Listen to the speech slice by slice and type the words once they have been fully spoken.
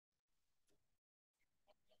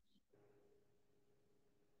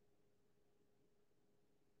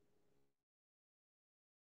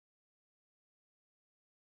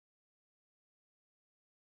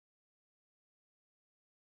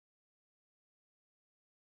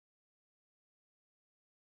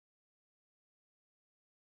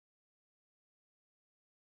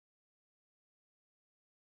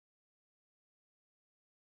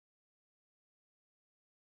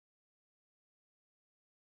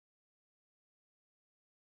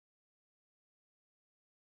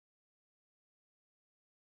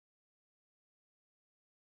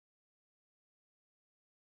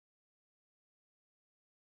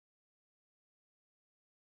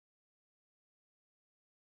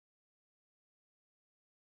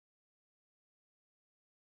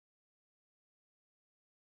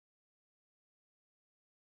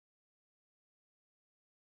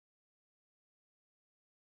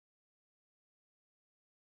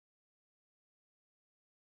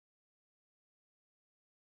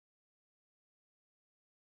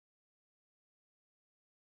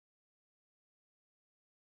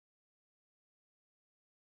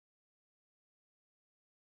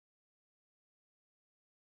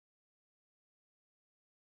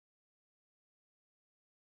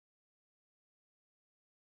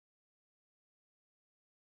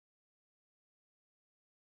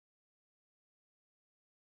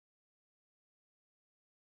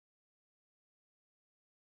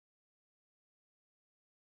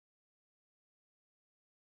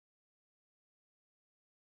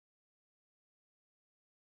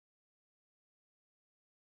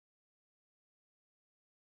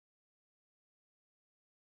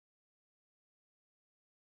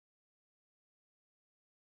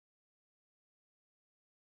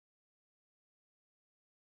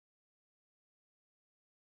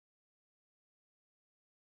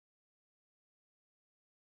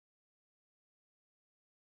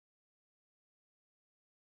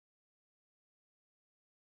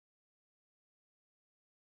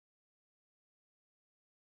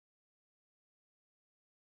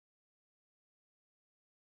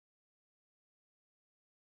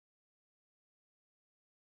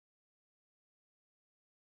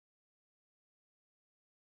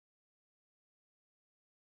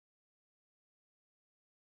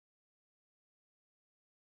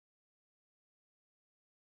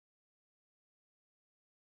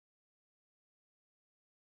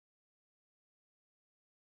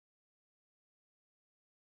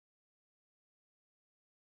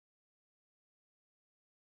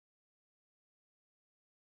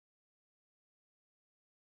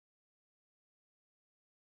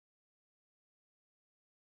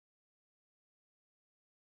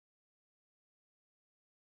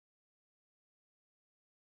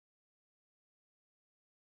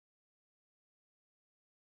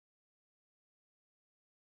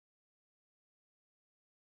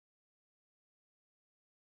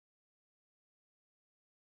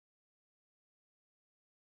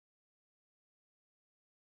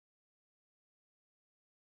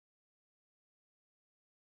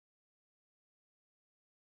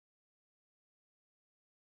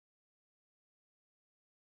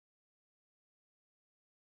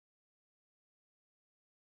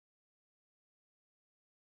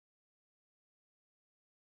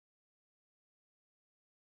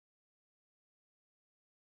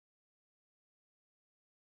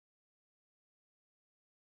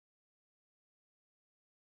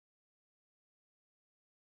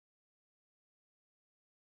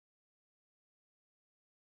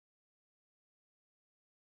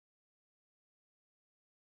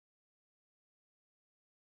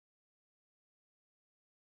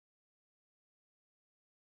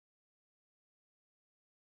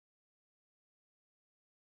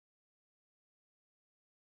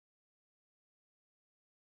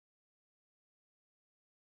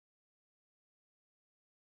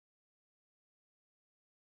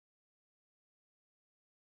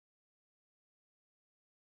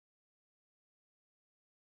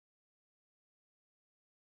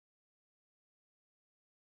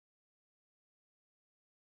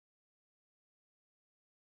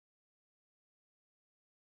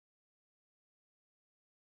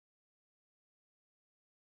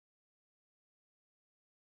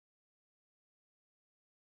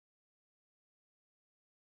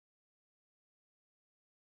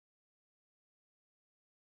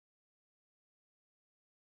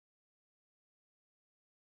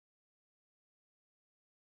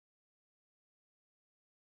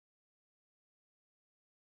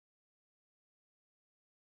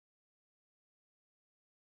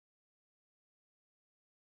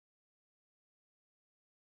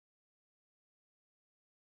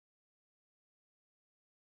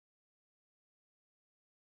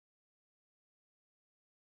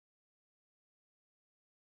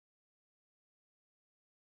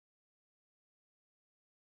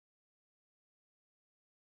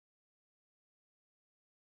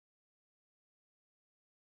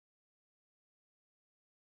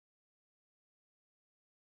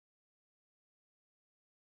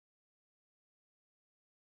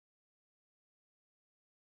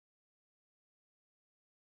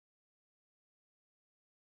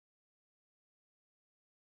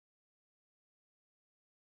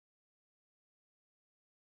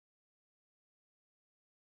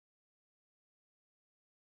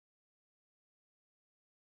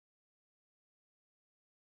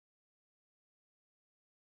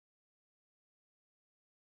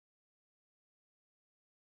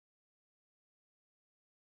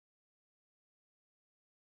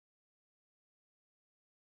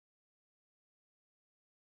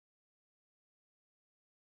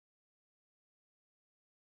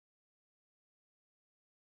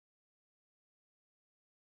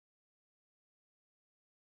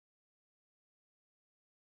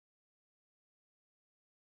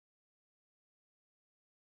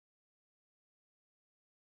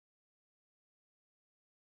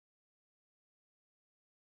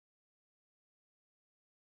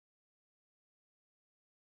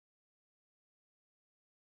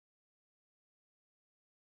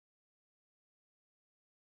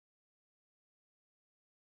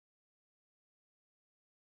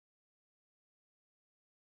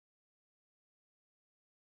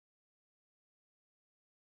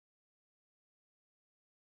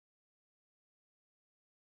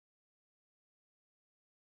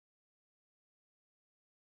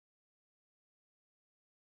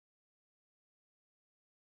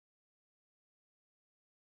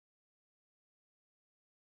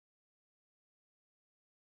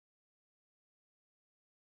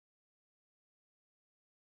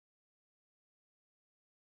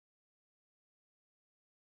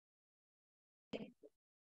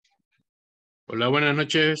Hola, buenas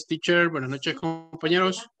noches, teacher. Buenas noches,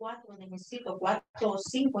 compañeros. Cuatro, necesito 4 o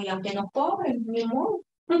 5 y aunque nos cobren, ni modo.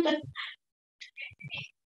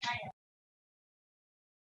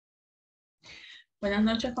 Buenas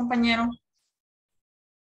noches, compañero.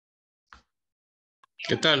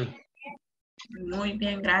 ¿Qué tal? Muy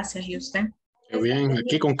bien, gracias. ¿Y usted? Qué bien.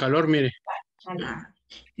 Aquí con calor, mire. Ah,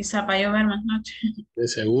 quizá va a llover más noche. De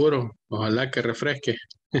seguro. Ojalá que refresque.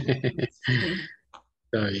 Sí.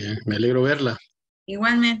 Está bien. Me alegro verla.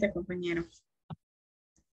 Igualmente, compañero.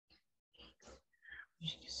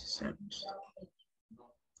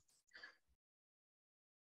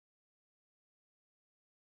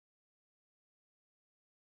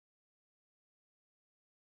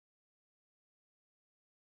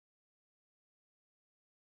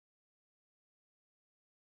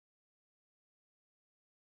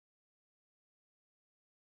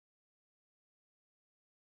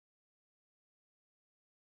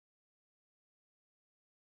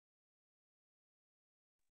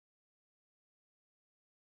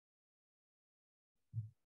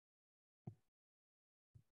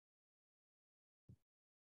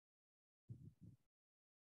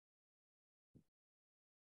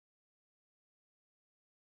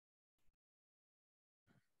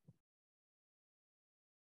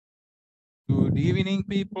 Good evening,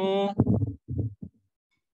 people.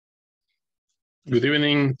 Good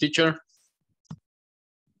evening, teacher.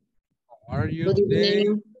 How are you Good today?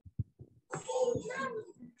 evening.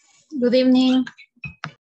 Good evening.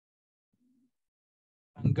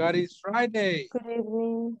 Thank God it's Friday. Good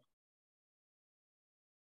evening.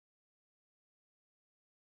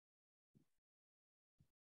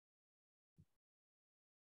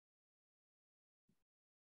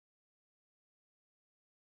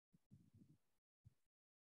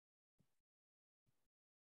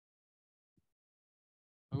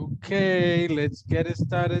 Okay, let's get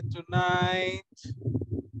started tonight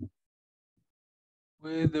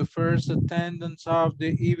with the first attendance of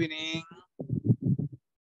the evening.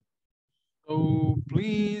 So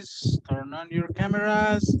please turn on your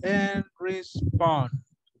cameras and respond.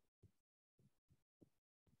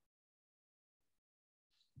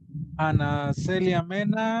 Ana Celia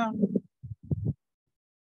Mena.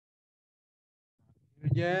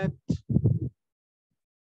 Yet.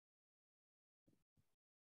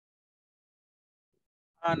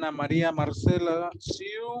 Ana María Marcela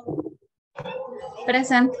Siu.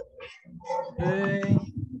 Present. Okay.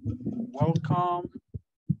 Welcome.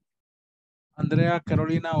 Andrea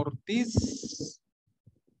Carolina Ortiz.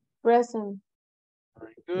 Present.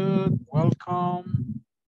 Very good. Welcome.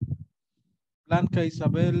 Blanca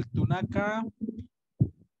Isabel Tunaca.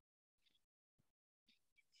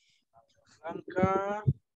 Blanca.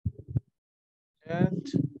 Ed.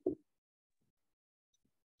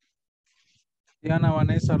 Diana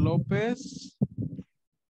Vanessa López.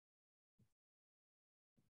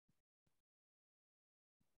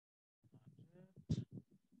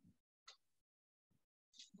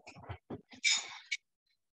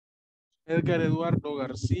 Edgar Eduardo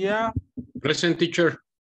García. Present, teacher.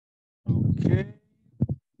 Okay.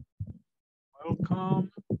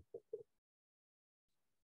 Welcome.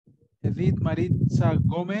 Edith Maritza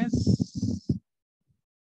Gómez.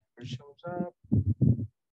 Here shows up.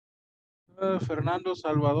 Fernando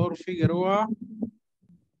Salvador Figueroa.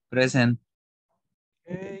 Present.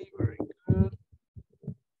 Okay, very good.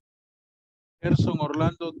 Gerson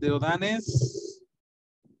Orlando Deodanes.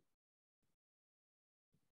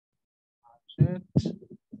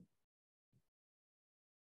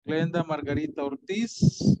 Glenda Margarita Ortiz.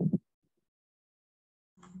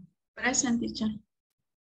 Present, teacher.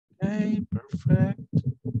 Okay, perfect.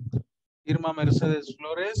 Irma Mercedes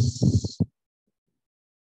Flores.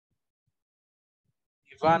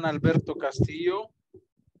 Iván Alberto Castillo.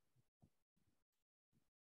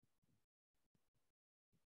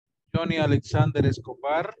 Johnny Alexander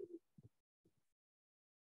Escobar.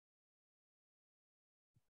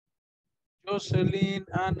 Jocelyn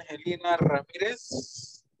Angelina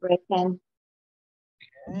Ramírez. Present.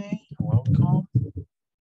 Okay, welcome.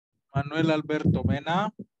 Manuel Alberto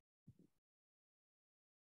Mena.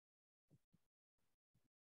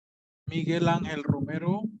 Miguel Ángel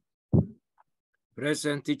Romero.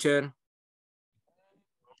 Present, teacher.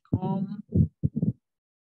 Welcome.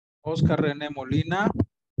 Oscar René Molina.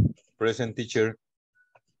 Present, teacher.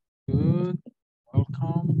 Good.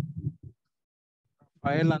 Welcome.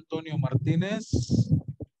 Rafael Antonio Martínez.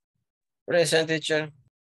 Present, teacher.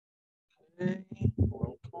 Okay,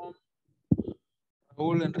 welcome.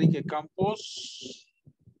 Raúl Enrique Campos.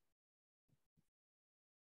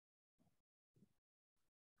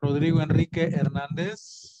 Rodrigo Enrique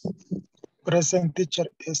Hernández. Present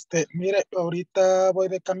teacher, mire, ahorita voy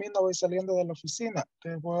de camino, voy saliendo de la oficina.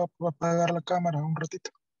 Te voy a apagar la cámara un ratito.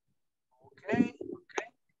 Okay.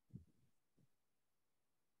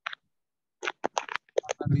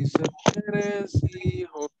 Alicia Pérez y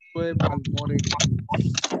Josué Balmore.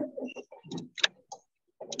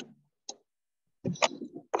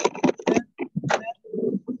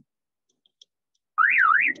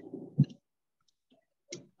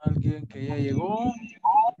 Alguien que ya llegó.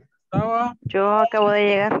 ¿Estaba? Yo acabo de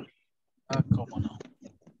llegar. Ah, cómo no.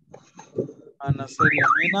 Ana Celia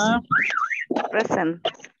Mena. Present.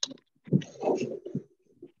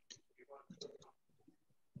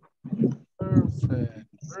 Perfect.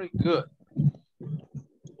 Very good.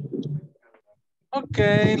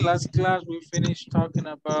 Okay, last class we finished talking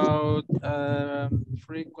about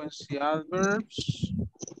frequency adverbs.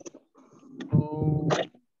 So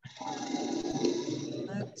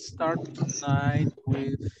let's start tonight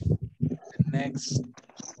with the next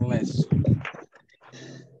lesson.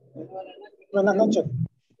 Buenas noches.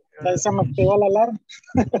 Ahí se me activó la alarma.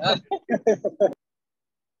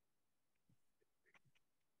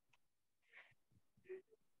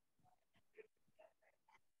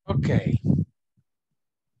 Okay.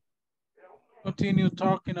 Continue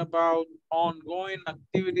talking about ongoing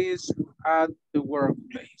activities at the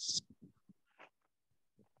workplace.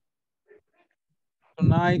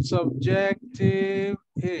 Tonight's objective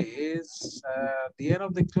is at the end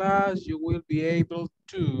of the class, you will be able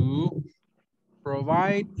to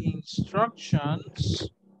provide instructions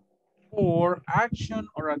for action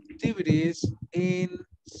or activities in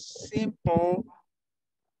simple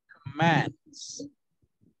commands.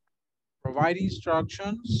 Provide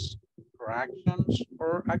instructions for actions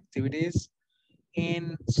or activities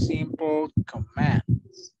in simple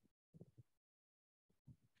commands.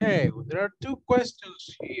 Okay, there are two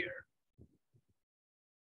questions here.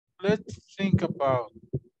 Let's think about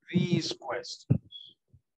these questions.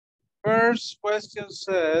 First question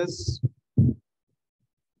says,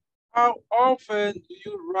 how often do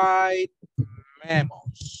you write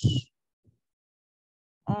memos?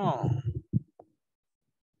 Oh.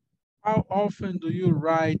 How often do you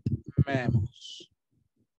write memos?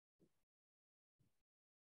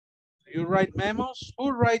 Do you write memos? Who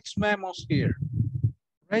writes memos here?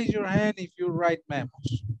 Raise your hand if you write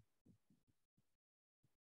memos.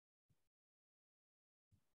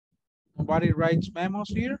 Nobody writes memos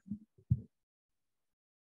here?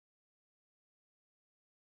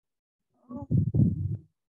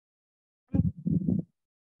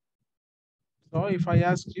 So if I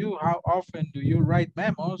ask you, how often do you write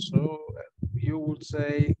memos? So you would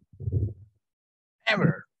say,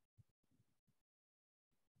 never.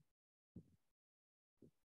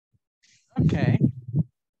 Okay.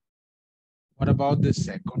 What about the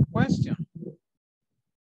second question? Do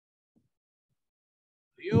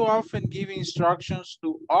you often give instructions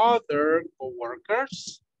to other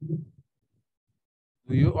coworkers?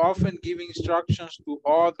 Do you often give instructions to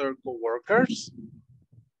other coworkers?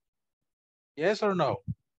 Yes or no?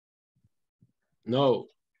 No,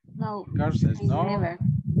 No. Carl says no. Never.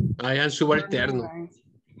 I am subalterno.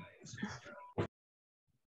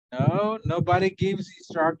 No, nobody gives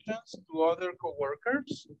instructions to other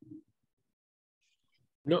coworkers.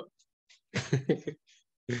 No.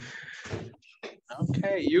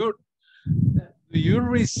 Okay, do you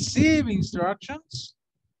receive instructions?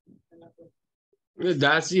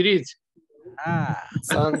 That's it. Ah,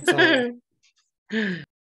 Sometimes.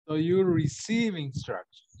 so you receive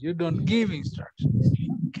instructions. You don't give instructions.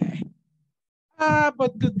 Okay.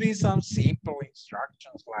 But could be some simple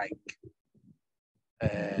instructions like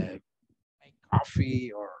make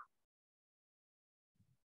coffee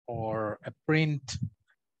or a print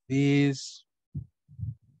this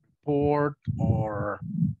report or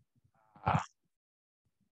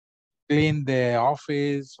clean the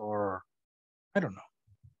office or I don't know.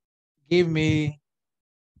 Give me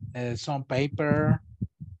some paper.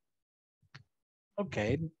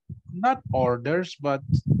 Okay, not orders, but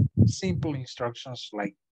simple instructions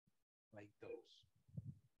like those.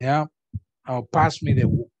 Yeah. Or pass me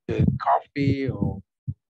the coffee or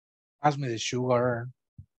pass me the sugar.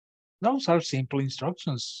 Those are simple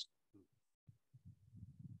instructions.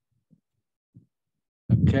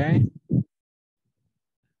 Okay.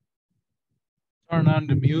 Turn on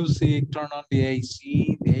the music, turn on the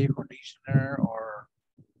AC, the air conditioner, or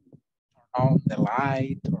turn on the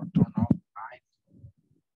light, or turn off the light.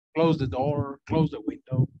 Close the door, close the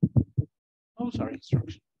window. Those are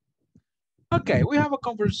instructions. Okay, we have a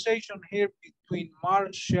conversation here between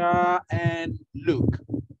Marcia and Luke.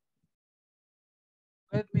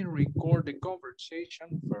 Let me record the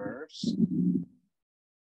conversation first.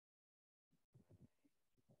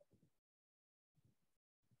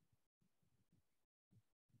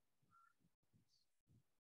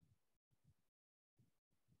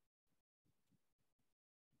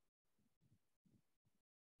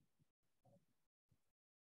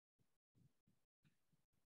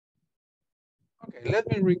 Okay, let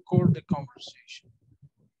me record the conversation.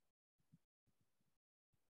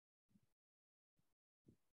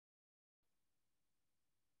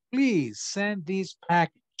 Please send this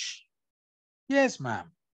package. Yes,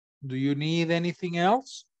 ma'am. Do you need anything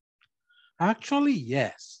else? Actually,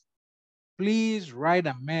 yes. Please write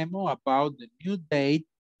a memo about the new date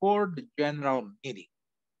for the general meeting.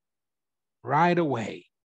 Right away.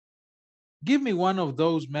 Give me one of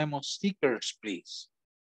those memo stickers, please.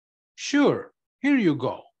 Sure, here you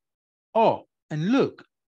go. Oh, and look,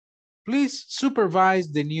 please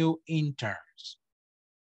supervise the new interns.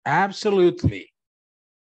 Absolutely.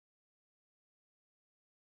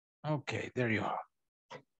 Okay, there you are.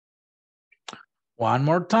 One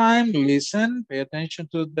more time, listen, pay attention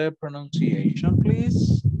to the pronunciation,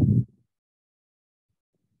 please.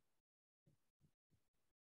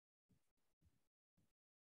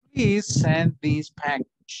 Please send this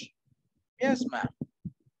package. Yes, ma'am.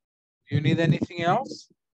 Do you need anything else?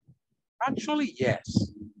 Actually,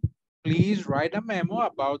 yes. Please write a memo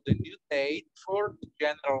about the new date for the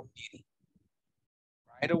general meeting.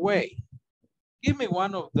 Right away. Give me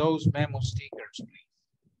one of those memo stickers, please.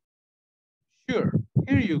 Sure,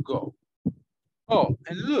 here you go. Oh,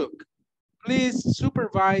 and look, please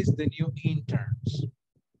supervise the new interns.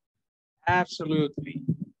 Absolutely.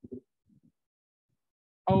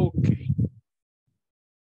 Okay.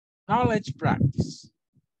 Now let's practice.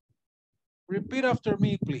 Repeat after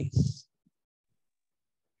me, please.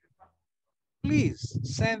 Please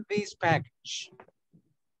send this package.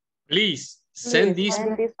 Please send this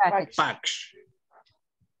package.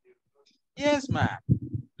 Yes, ma'am.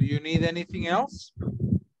 Do you need anything else?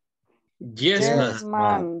 Yes, Yes, ma'am.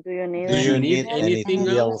 ma'am. Do you Do you need anything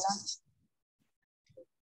else?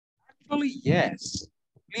 Actually, yes.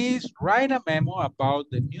 Please write a memo about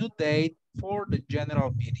the new date for the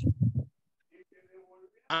general meeting.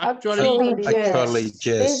 Actually, Actually,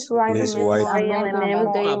 yes. Please write write a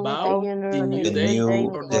memo about the new the date new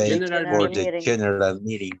for the date general for meeting. the general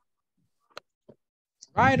meeting.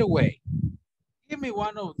 Right away. Give me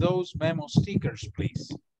one of those memo stickers, please.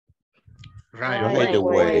 Right Right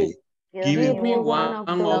away. away. Give me one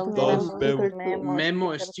of those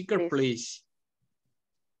memo sticker, please.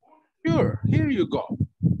 Sure, here you go.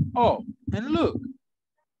 Oh, and look,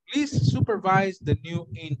 please supervise the new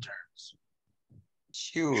interns.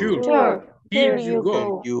 Sure. Here you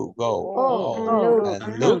go. You go. Oh,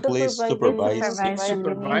 And look, please supervise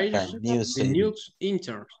supervise the new the new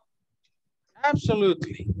interns.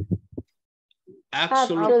 Absolutely.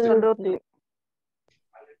 Absolutely.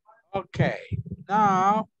 Okay,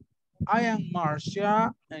 now I am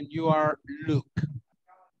Marcia and you are Luke.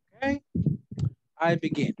 Okay, I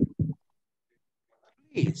begin.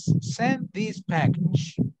 Please send this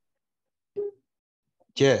package.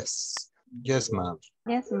 Yes. Yes, ma'am.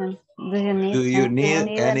 Yes, ma'am. Do you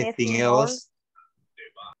need anything else?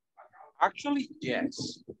 Actually,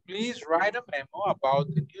 yes. Please write a memo about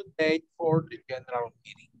the new date for the general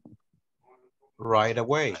meeting. Right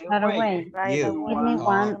away. Right away. You. Give me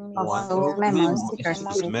one of those memo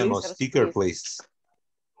stickers, Memo please. sticker, please.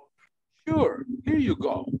 Sure, here you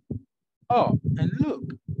go. Oh, and look,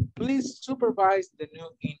 please supervise the new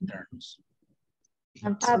interns.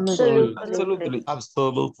 Absolutely.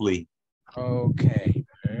 Absolutely. Okay,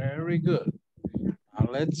 very good. Now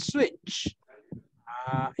let's switch.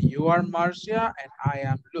 You are Marcia and I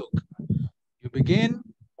am Luke. You begin.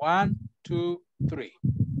 1, 2, 3.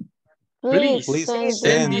 Please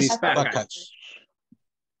send this package. package.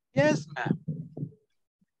 Yes, ma'am.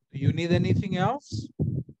 Do you need anything else?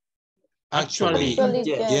 Actually,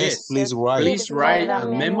 yes. Please write a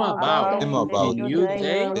memo about the new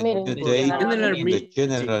date the date general in the meeting.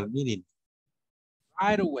 general meeting.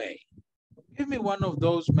 Right away. Give me one of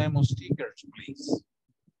those memo stickers, please.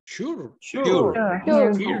 Sure. Here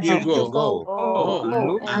Here you you go.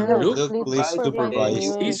 Oh, And look, Look, please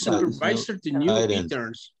supervise please supervise the new items.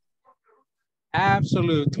 interns.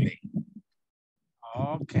 Absolutely.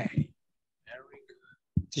 Okay. Very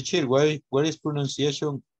good. Teacher, what is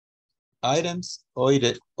pronunciation? Items or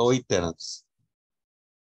items?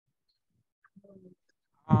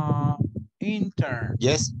 Intern.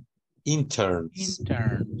 Yes, interns.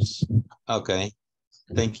 Interns. Okay,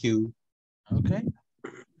 thank you. Okay.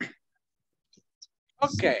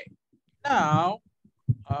 Okay. Now,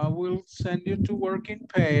 I will send you to work in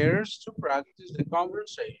pairs to practice the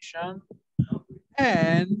conversation.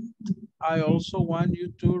 And I also want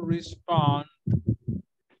you to respond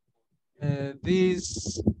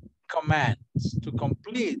these commands, to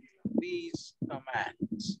complete these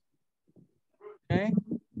commands. Okay?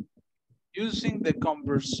 Using the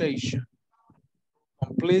conversation.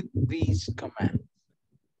 Complete these commands.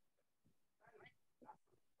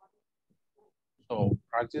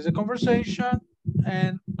 Practice the conversation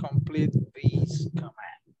and complete these commands.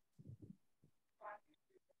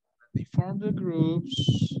 They form the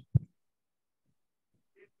groups.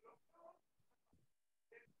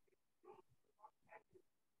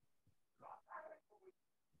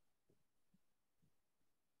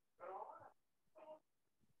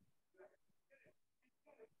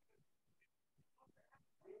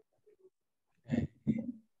 Okay.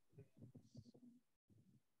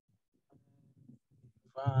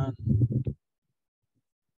 Fun.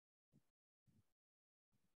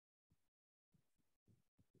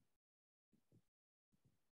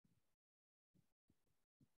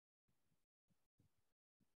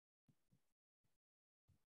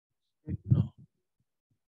 No.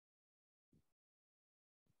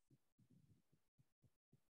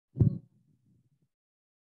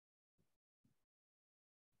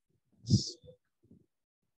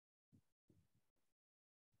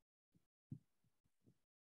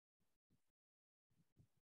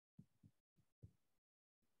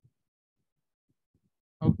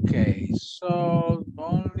 Okay, so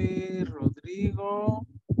only Rodrigo,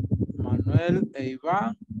 Manuel e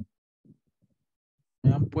Iván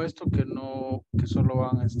me han puesto que no, que solo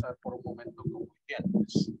van a estar por un momento como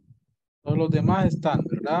oyentes. Todos los demás están,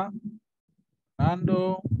 ¿verdad?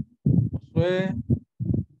 Fernando, Josué.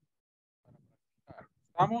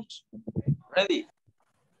 ¿Estamos? Ready.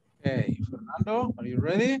 Okay, Fernando, are you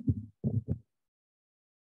ready?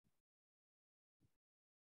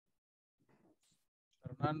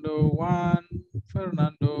 Fernando 1,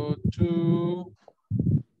 Fernando 2,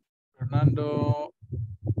 Fernando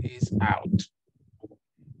is out.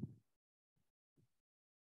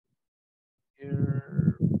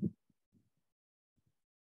 Here.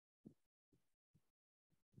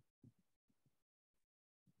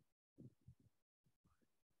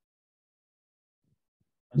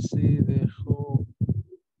 Así dejo.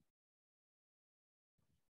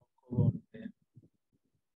 ¿Dónde?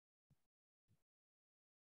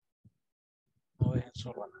 No dejen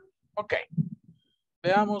solo a nadie. Ok.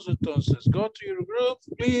 Veamos entonces. Go to your group.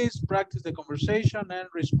 Please practice the conversation and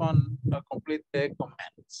respond, complete the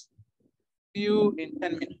comments. See you in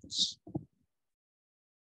 10 minutes.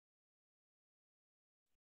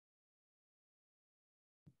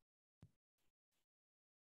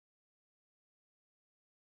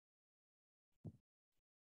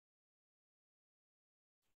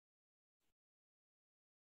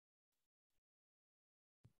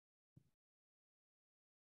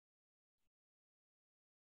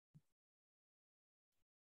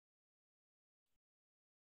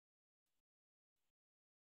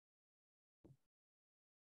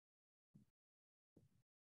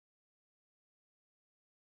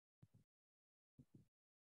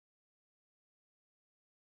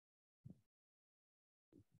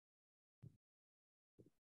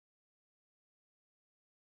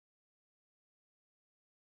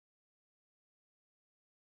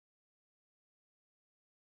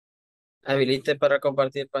 Habilite para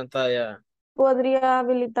compartir pantalla. ¿Podría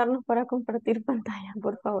habilitarnos para compartir pantalla,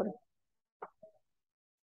 por favor?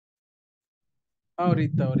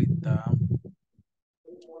 Ahorita.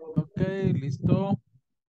 Ok, listo.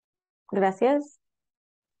 Gracias.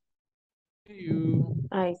 See you.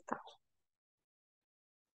 Ahí está.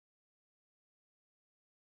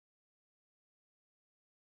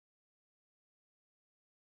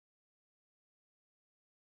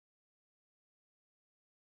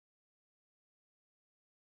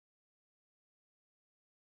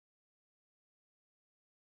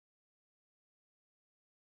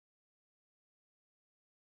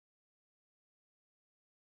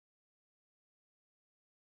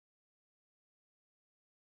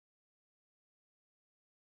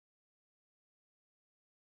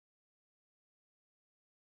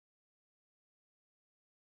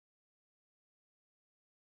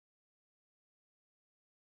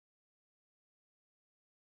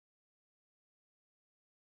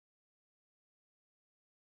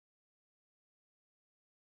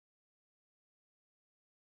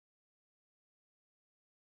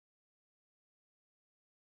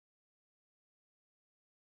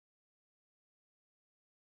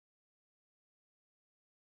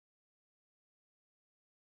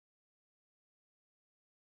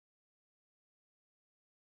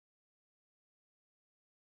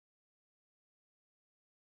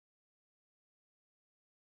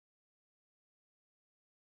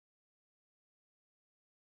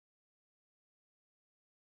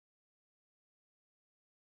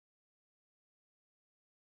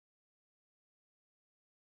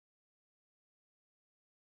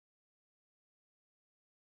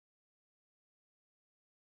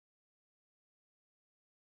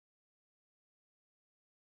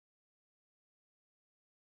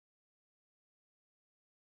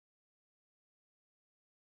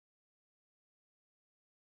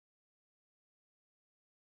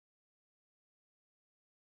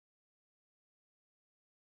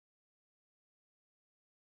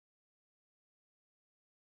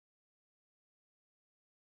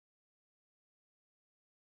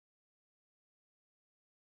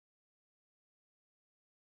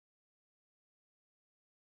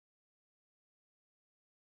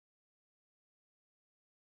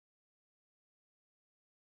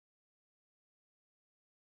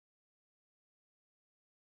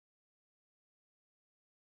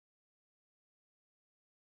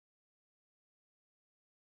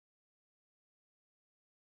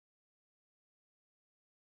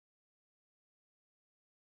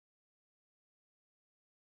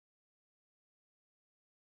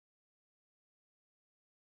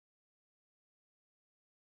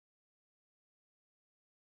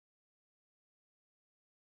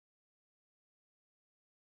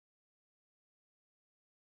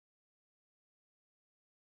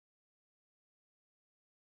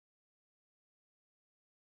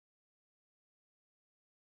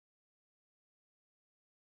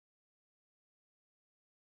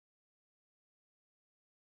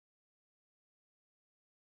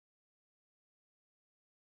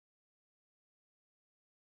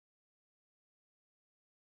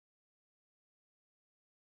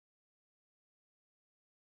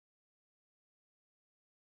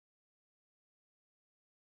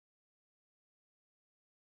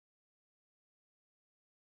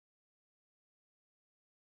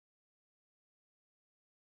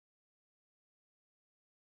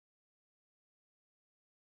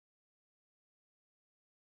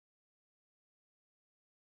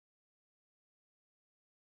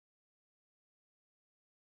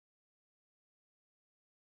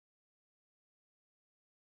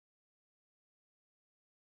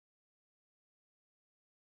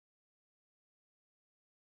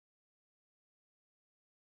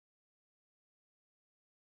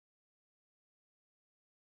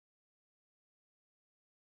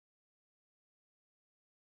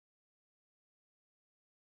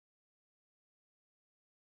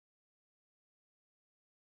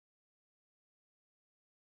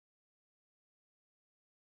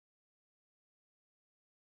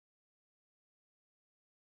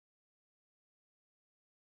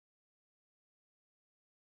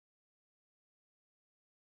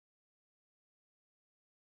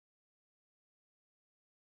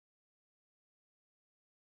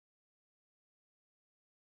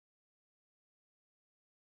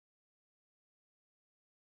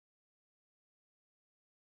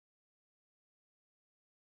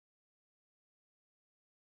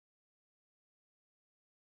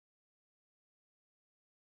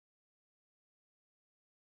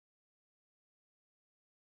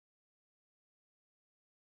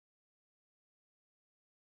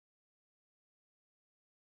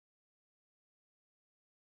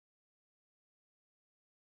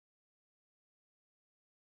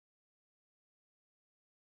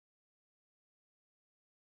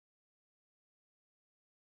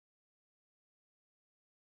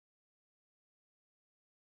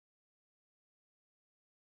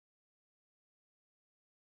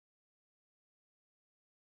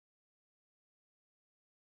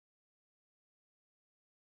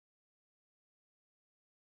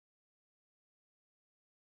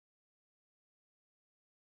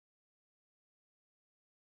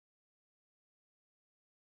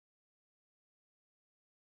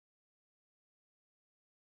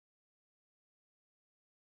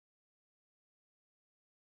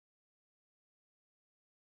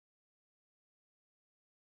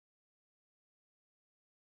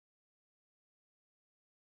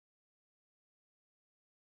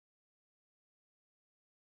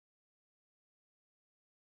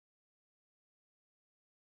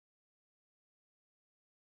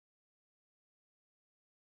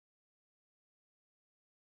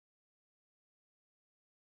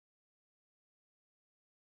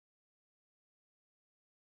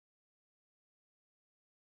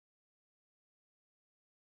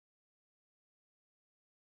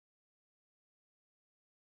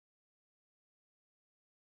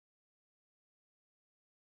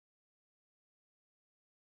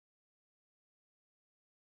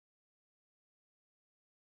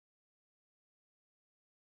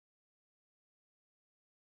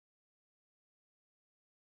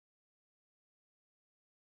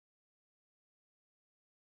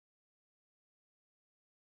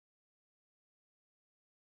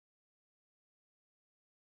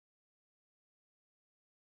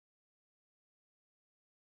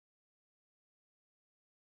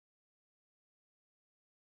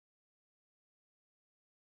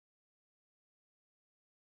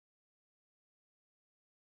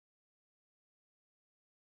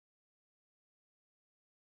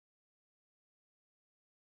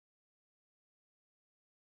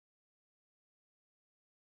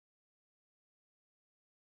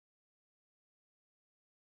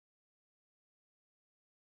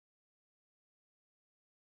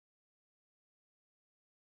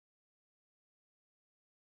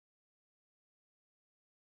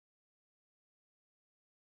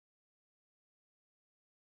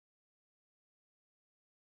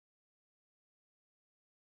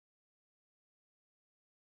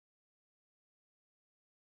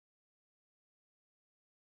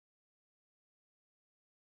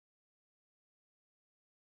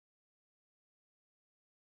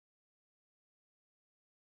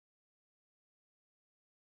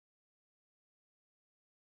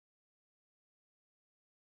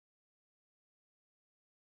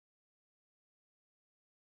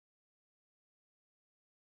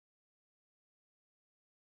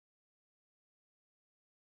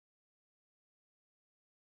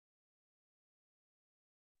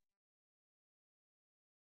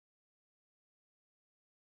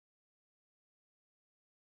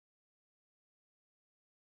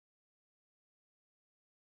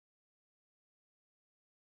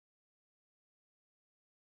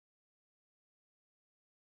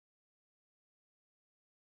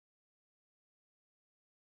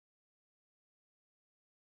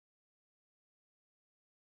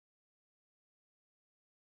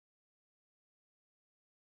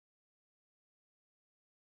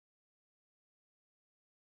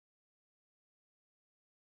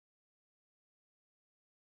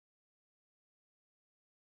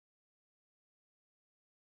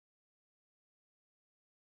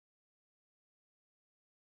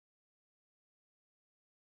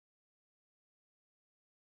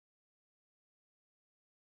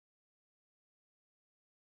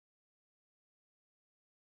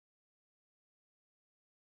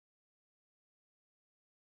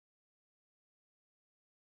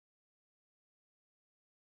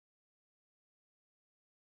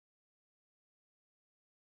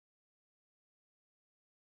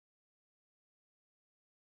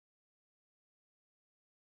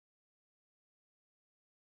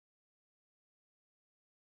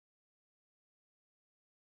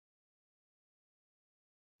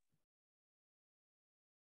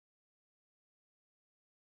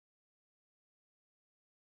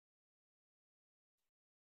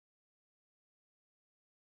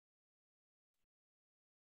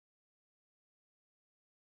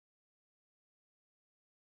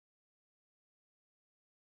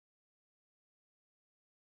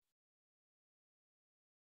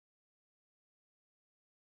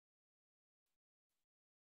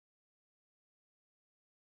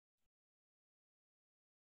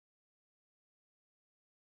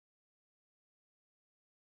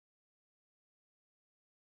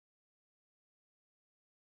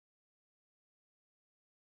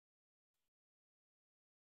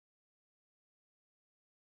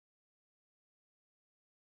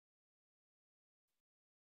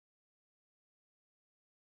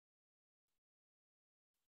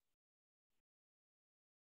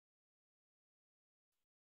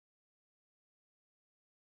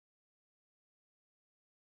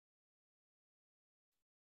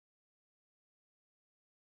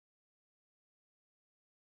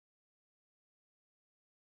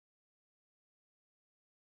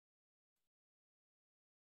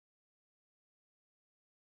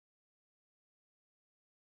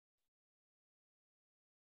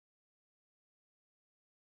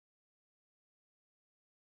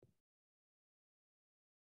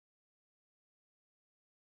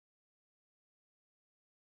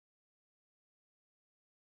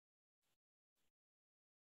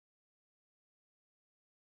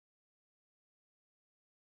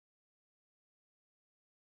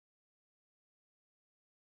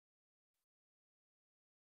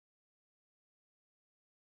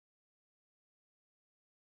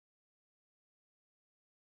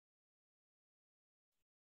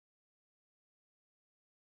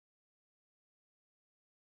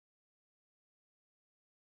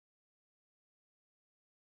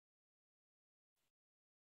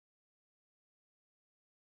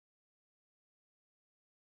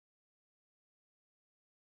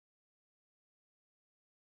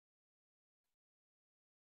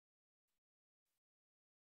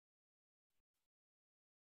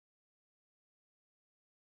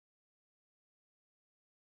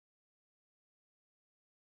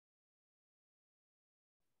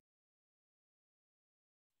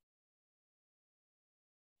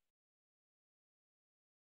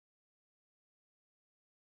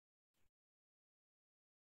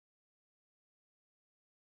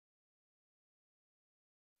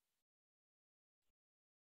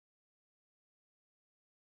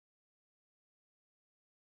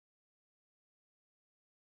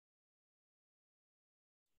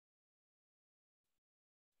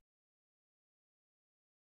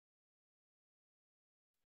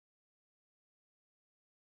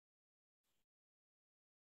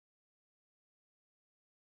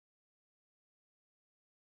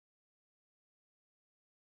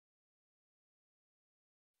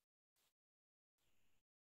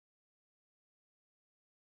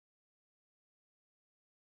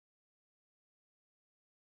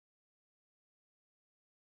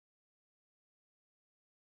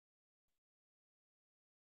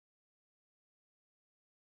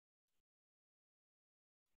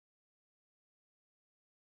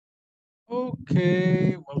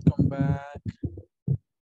 Okay, welcome back.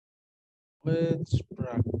 Let's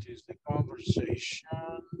practice the conversation.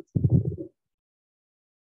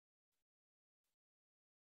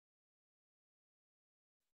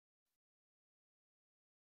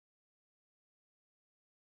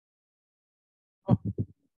 Oh.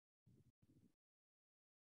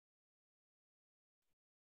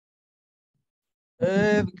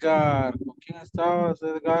 Edgar, ¿con quién estabas,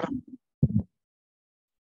 Edgar?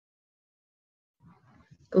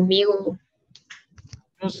 Conmigo,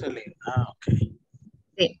 Jocelyn. Ok.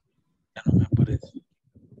 sí. Ya no me aparece.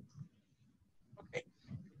 Ok.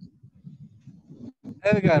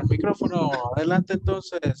 Edgar, micrófono. Adelante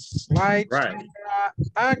entonces. Lights, Right. camera,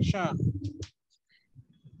 action.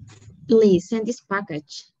 Please send this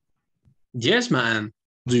package. Yes, ma'am.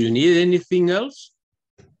 Do you need anything else?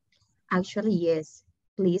 Actually, yes.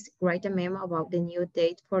 Please write a memo about the new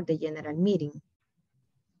date for the general meeting.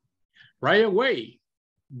 Right away.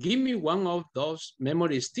 Give me one of those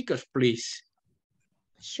memory stickers, please.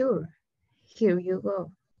 Sure. Here you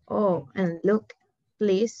go. Oh, and look,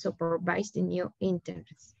 please supervise the new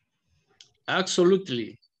interns.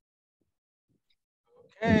 Absolutely.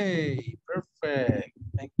 Okay, perfect.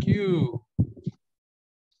 Thank you.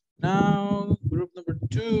 Now, group number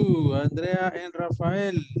 2, Andrea and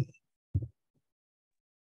Rafael.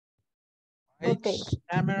 Okay. Lights,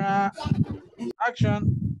 camera,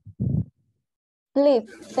 action. Please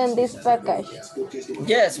send this package.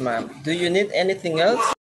 Yes, ma'am. Do you need anything else?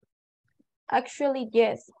 Actually,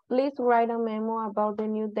 yes. Please write a memo about the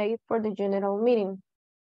new date for the general meeting.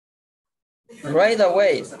 Right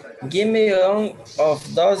away. Give me one of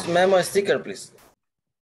those memo stickers, please.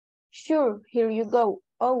 Sure, here you go.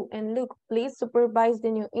 Oh, and look, please supervise the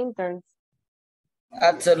new interns.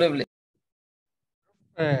 Absolutely.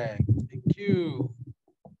 Perfect. Thank you.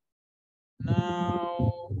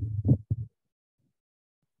 Now,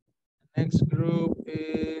 the next group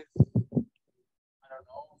is, I don't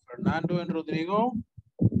know, Fernando and Rodrigo.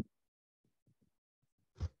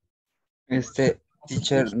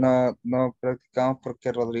 Teacher, no practicamos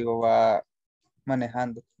porque Rodrigo va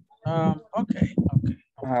manejando. Okay.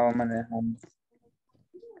 Va manejando.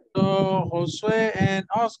 So, Josue and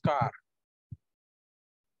Oscar.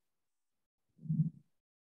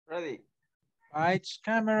 Ready. Lights,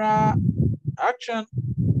 camera, action.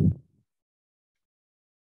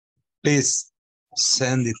 Please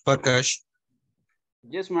send the package.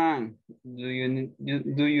 Yes, ma'am. Do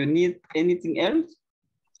you need anything else?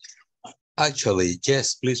 Actually,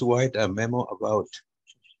 yes, please write a memo about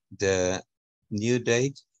the new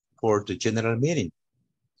date for the general meeting.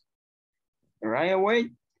 Right away.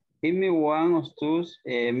 Give me one of those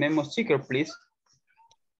memo stickers, please.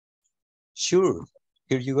 Sure,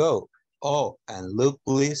 here you go. Oh, and look,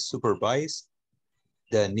 please supervise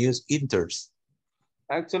the news interns.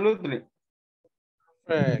 Absolutely.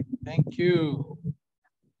 Perfect. Thank you.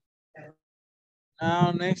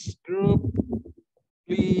 Now, next group,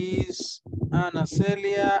 please, Ana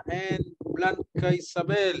Celia and Blanca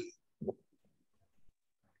Isabel.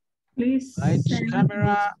 Please Lights, send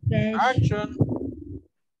camera, this action.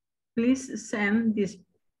 Please send this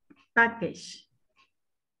package.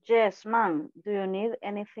 Yes, ma'am. Do you need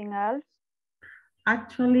anything else?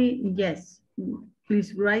 Actually, yes.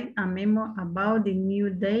 Please write a memo about the new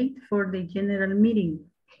date for the general meeting.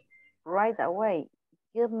 Right away.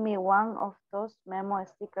 Give me one of those memo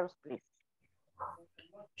stickers, please.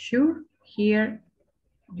 Sure, here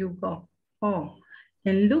you go. Oh,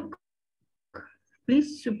 and look,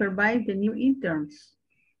 please supervise the new interns.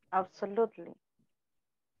 Absolutely.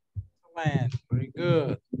 Man, very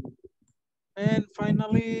good. And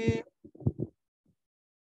finally,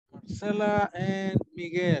 Marcela and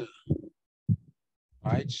Miguel.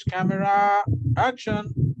 Lights, camera,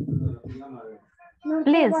 action.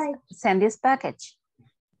 Please send this package.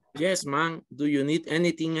 Yes, ma'am. Do you need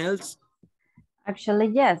anything else? Actually,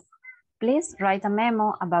 yes. Please write a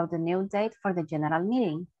memo about the new date for the general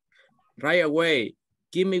meeting. Right away.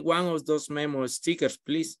 Give me one of those memo stickers,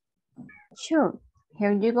 please. Sure,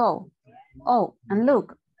 here you go. Oh, and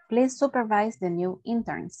look, please supervise the new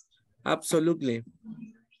interns. Absolutely.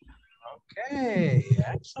 Okay,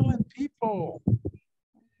 excellent people.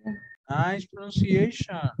 Nice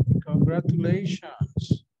pronunciation.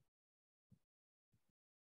 Congratulations.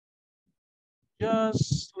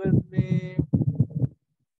 Just let me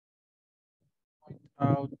point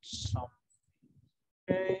out something.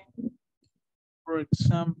 Okay. For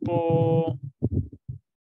example,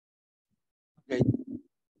 okay,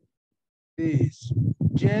 this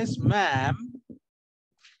yes, ma'am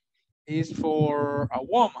is for a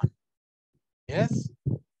woman. Yes.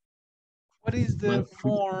 What is the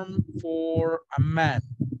form for a man?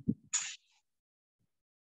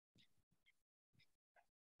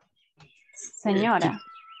 Señora.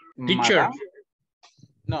 Teacher.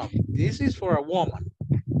 No, this is for a woman.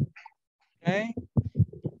 Okay.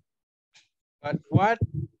 But what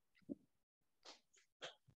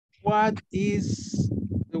is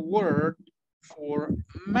the word for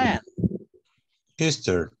man?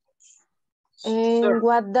 Sister. And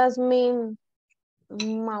what does mean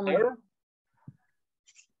mom?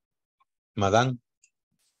 Madam.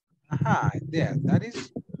 Yeah, that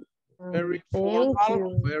is very Thank formal,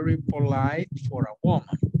 you. very polite for a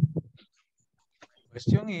woman.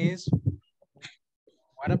 Question is,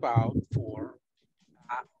 what about for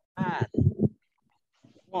a man?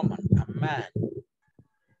 Woman, a man.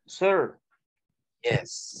 Sir.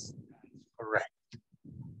 Yes, correct.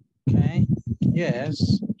 Okay,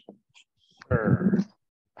 yes, sir.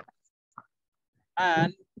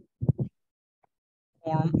 And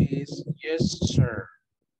form is yes, sir.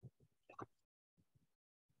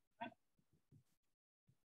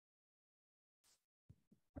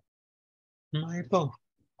 Michael.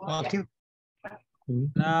 Okay.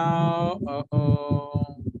 Now,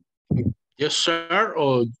 Yes, sir,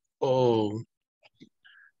 o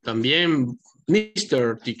también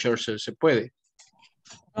Mr. Teacher se puede.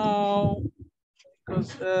 no,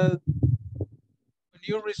 because when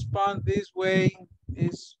you respond this way,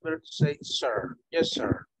 it's better to say sir. Yes,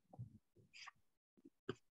 sir.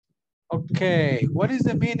 Okay, what is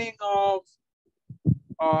the meaning of,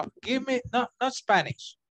 give me, not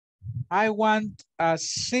Spanish. I want a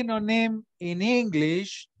synonym in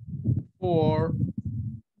English for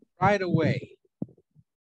right away.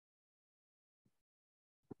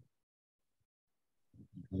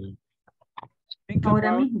 Think Ahora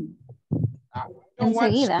about, mismo. I don't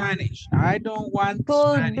want Enseguida. Spanish. I don't want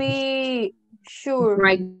Could Spanish. be sure.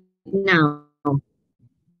 Right now.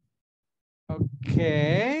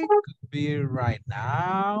 Okay, could be right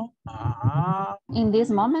now. In this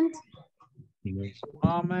moment.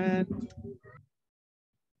 Moment.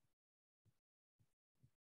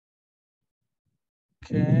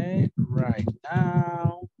 Okay, right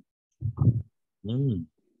now. Moment.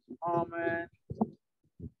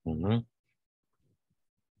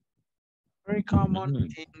 Very common,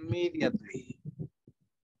 immediately.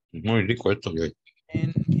 Muy rico esto. What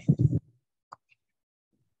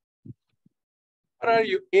are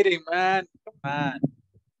you eating, man? Come on.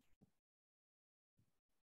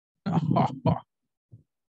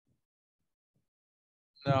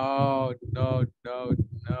 No.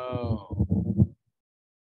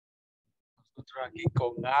 Nosotros aquí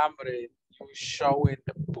con hambre. You showing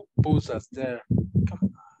the pupusas there.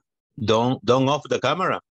 Come on. Don't off the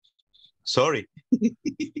camera. Sorry.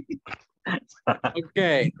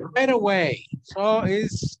 Okay, right away. So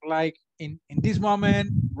it's like in this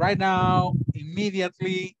moment, right now,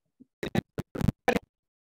 immediately.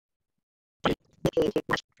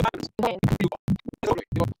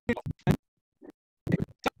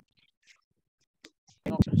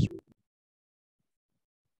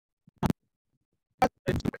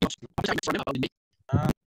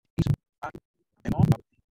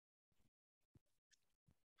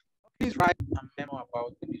 Please write a memo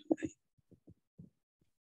about the new day.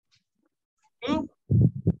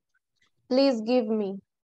 Please give me.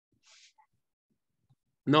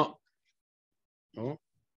 No. Not.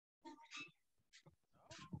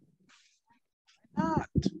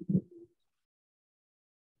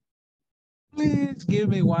 Please give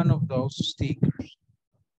me one of those stickers.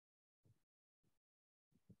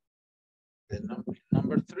 The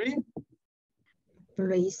number 3.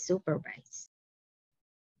 Please supervise.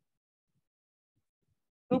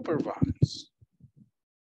 Supervise.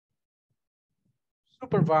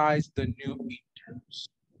 Supervise the new interns.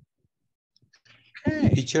 Okay.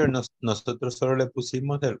 Teacher, nosotros solo le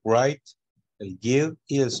pusimos el write, el give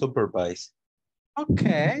y el supervise.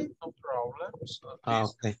 Okay, no problem. So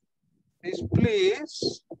Okay. this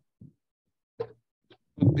please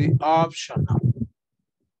would be optional.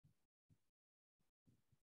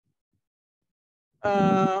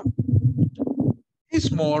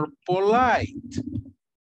 It's more polite.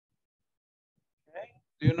 Okay.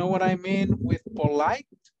 Do you know what I mean with polite?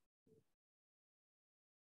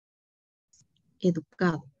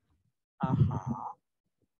 Educado.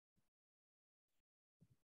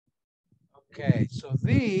 Okay, so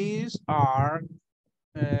these are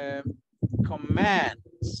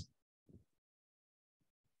commands.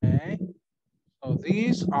 Okay, so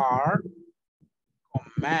these are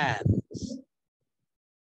commands.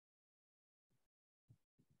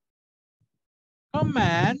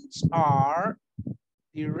 Commands are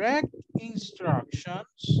direct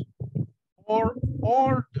instructions or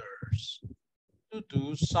orders to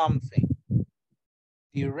do something.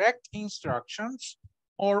 Direct instructions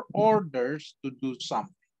or orders to do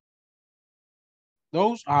something.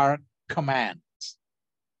 Those are commands.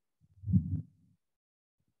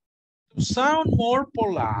 To sound more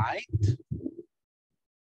polite,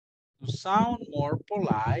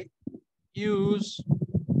 use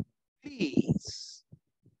please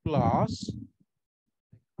plus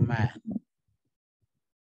command.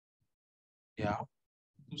 Yeah,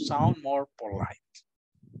 to sound more polite.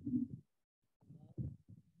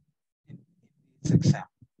 In this example.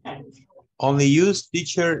 Only use,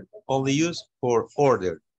 teacher, only use for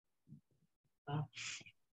order.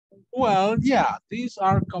 Well, yeah, these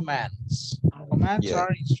are commands. Commands are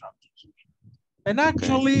instructions. And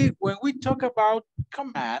actually, when we talk about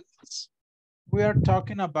commands, we are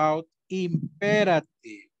talking about imperative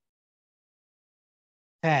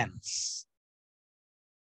tense.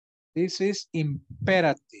 This is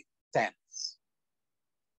imperative tense.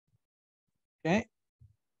 Okay.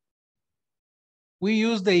 We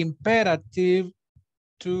use the imperative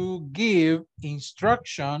to give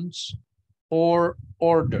instructions or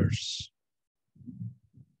orders.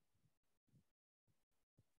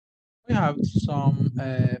 We have some,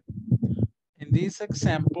 in these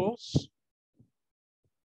examples,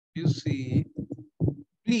 you see,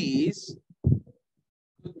 please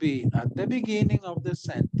could be at the beginning of the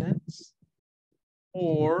sentence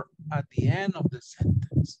or at the end of the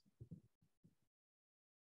sentence.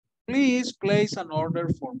 Please place an order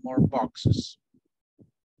for more boxes.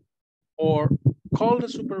 Or call the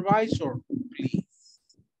supervisor, please.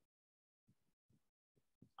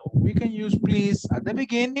 So we can use please at the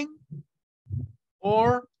beginning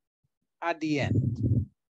or at the end.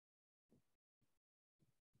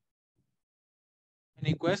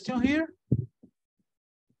 Any question here?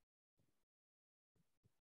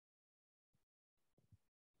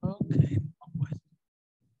 Okay.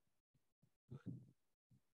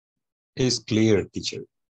 It's clear, teacher.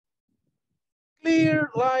 Clear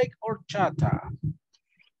like horchata.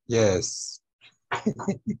 Yes.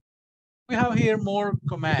 We have here more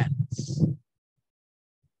commands.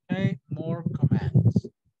 Okay, more commands.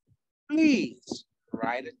 Please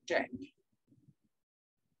write a check.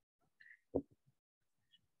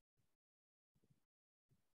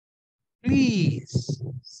 Please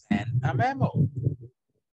send a memo.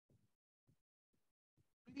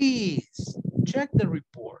 Please check the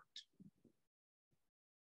report.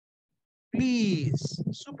 Please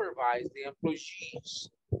supervise the employees.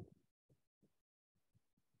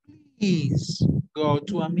 Please go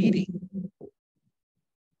to a meeting.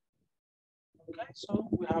 Okay, so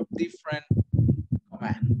we have different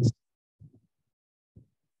commands.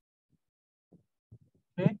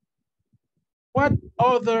 Okay. What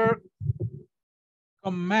other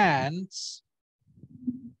commands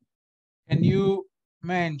can you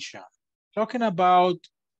mention? Talking about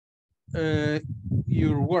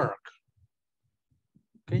your work.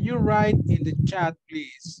 Can you write in the chat,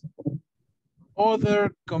 please,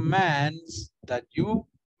 other commands that you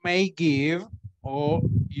may give or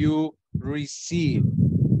you receive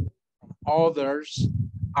from others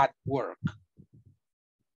at work?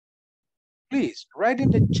 Please write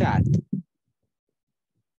in the chat.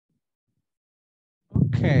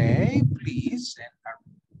 Okay, please send a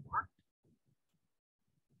report.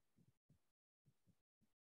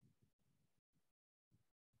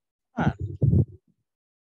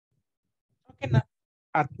 Talking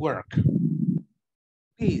at work.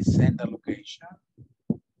 Please send a location.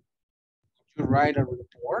 Would you write a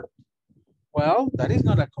report? Well, that is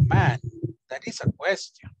not a command. That is a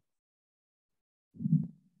question.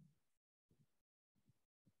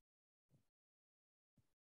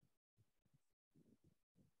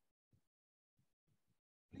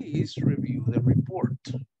 Please review the report.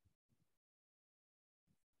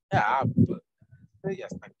 Yeah, but ya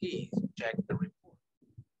está aquí. Check the report.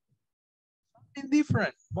 Something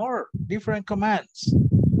different, more different commands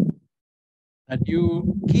that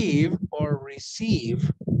you give or receive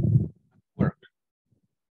at work.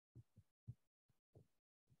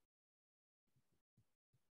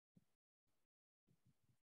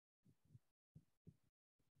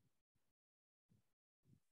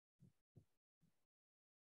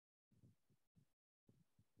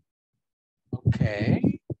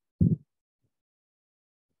 Okay.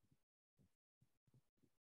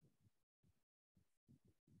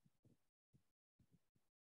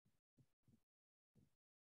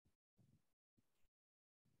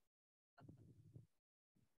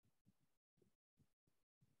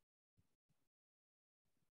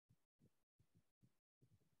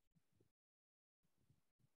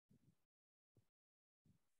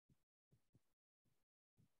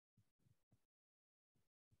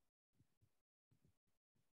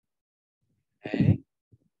 Okay.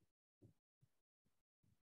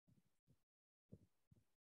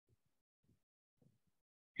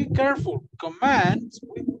 Be careful. Commands,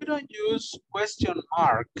 we don't use question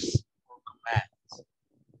marks for commands.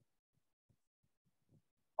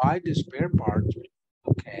 Buy the spare parts.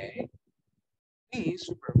 Okay. Please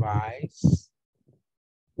supervise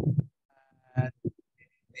the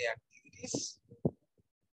activities.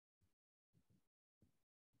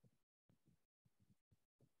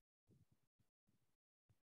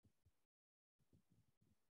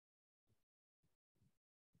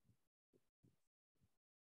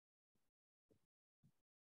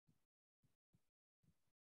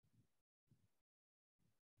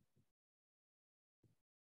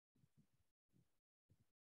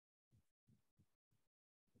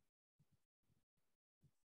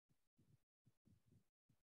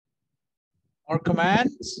 Or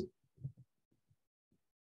commands.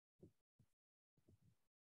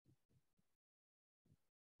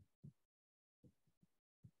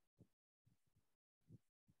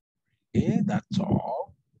 Okay, that's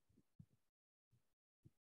all.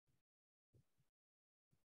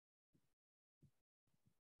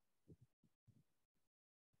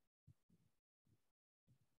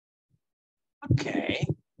 Okay.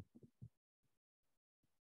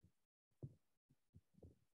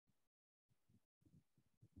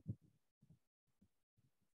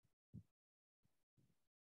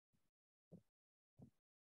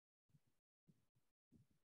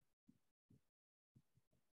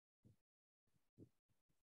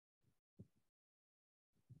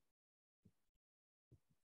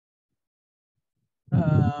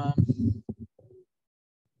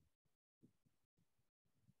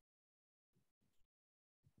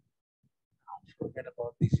 Forget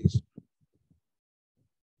about this.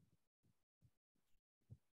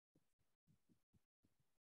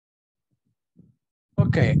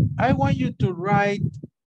 Okay, I want you to write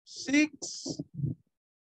 6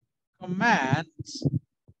 commands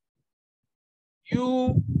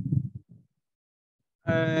you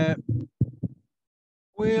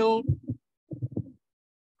will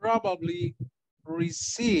probably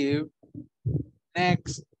receive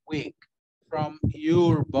next week from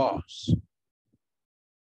your boss.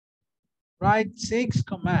 Write 6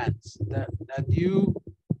 commands that you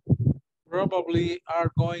probably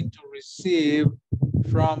are going to receive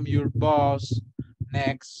from your boss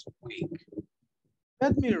next week.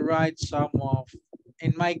 Let me write some of,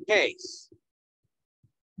 in my case,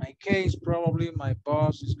 probably my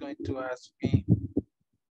boss is going to ask me,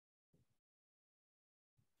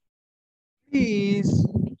 please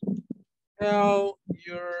tell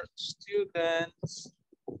your students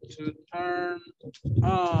to turn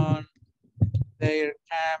on their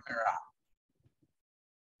camera.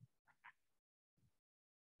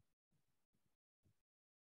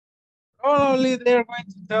 Probably they're going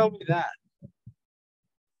to tell me that.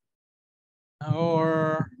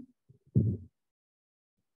 Or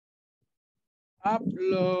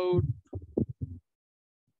upload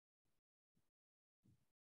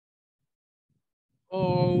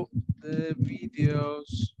all the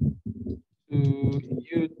videos to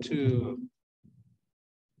YouTube,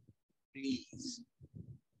 please.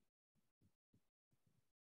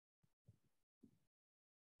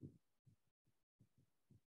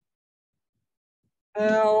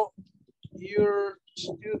 Tell your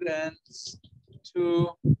students to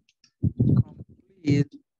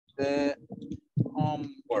complete the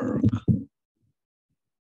homework.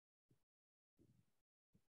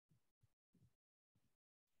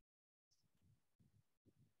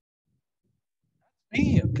 That's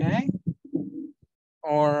me, okay?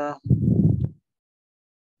 Or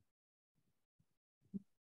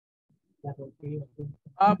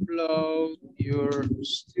upload your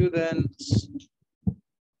students'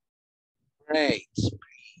 grades,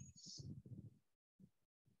 please.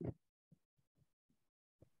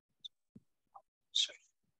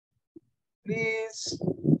 Please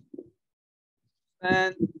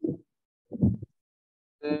send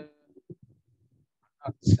the,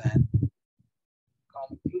 not send,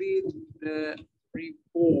 complete the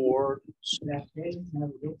report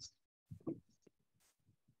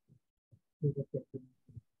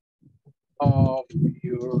of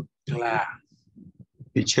your class.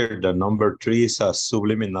 Teacher, the number 3 is a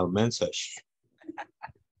subliminal message.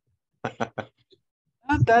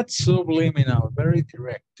 Not that subliminal, very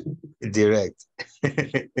direct. Direct.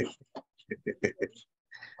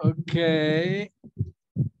 Okay.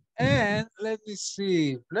 And let me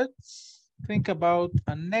see. Let's think about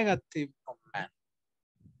a negative command.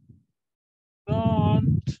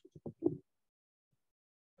 Don't.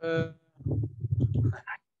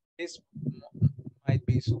 This might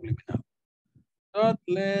be subliminal. Don't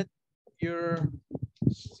let your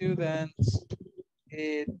students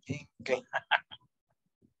eat in class.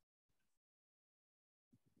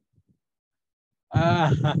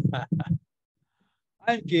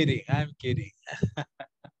 I'm kidding. I'm kidding.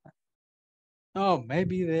 No,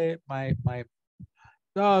 maybe my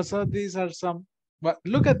no. So these are some. But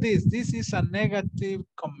look at this. This is a negative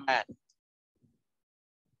command.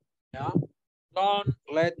 Yeah. Don't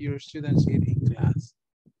let your students eat in class.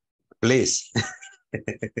 Please.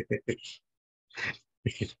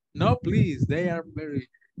 No, please. They are very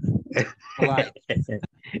polite.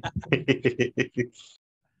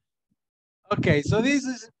 Okay, so this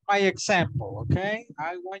is my example, okay?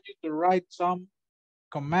 I want you to write some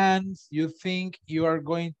commands you think you are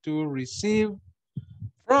going to receive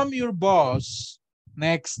from your boss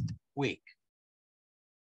next week.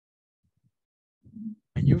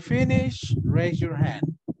 When you finish, raise your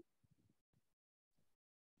hand.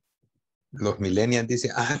 Los millennials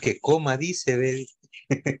dicen, que coma, dice, ve.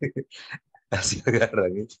 Así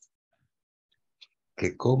agarran. ¿Eh?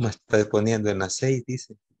 Que coma, está poniendo en las 6,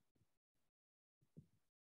 dice.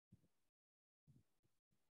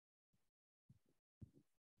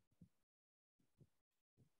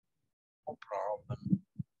 No problem.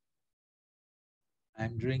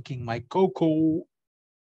 I'm drinking my coconut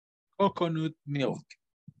milk.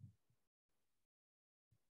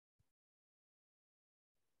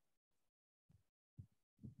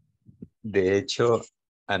 De hecho,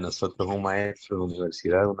 a nosotros un maestro de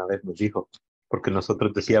universidad una vez nos dijo, porque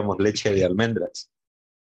nosotros decíamos leche de almendras,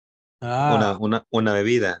 una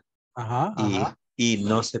bebida, Ajá, ajá. y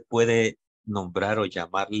no se puede nombrar o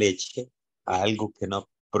llamar leche a algo que no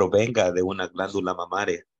provenga de una glándula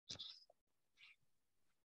mamaria.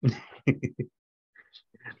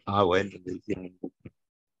 Bueno,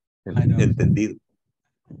 entendido.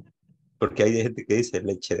 Porque hay gente que dice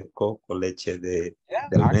leche de coco, leche de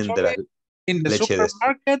almendra. Actually, in the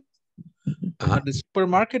supermarket, at the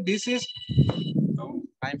supermarket, this is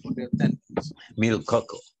time for the attendance. Milk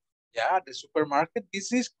cocoa. Yeah, the supermarket,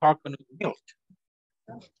 this is coconut milk.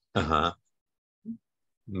 Ajá.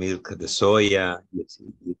 Milk de soya.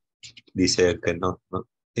 Dice que no.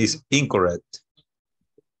 It's incorrect.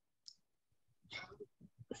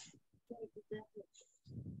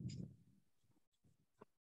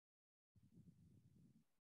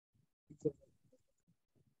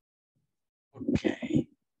 Okay.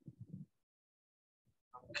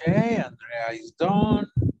 Okay, Andrea is done.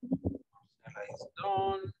 Marcela is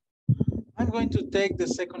done. I'm going to take the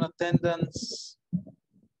second attendance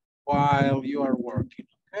while you are working,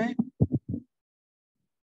 okay?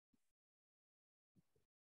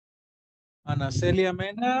 Ana Celia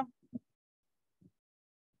Mena.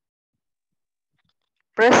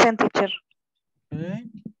 Present, teacher. Okay.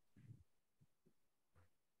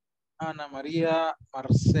 Ana María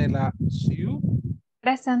Marcela Siu.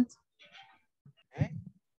 Present. Okay.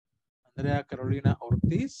 Andrea Carolina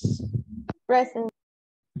Ortiz. Present.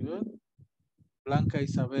 Good. Blanca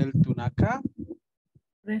Isabel Tunaca.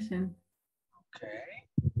 Present. Okay.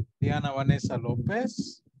 Diana Vanessa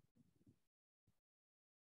López.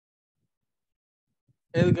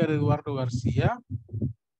 Edgar Eduardo García.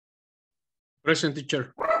 Present,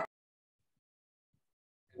 teacher.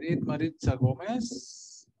 Edith Maritza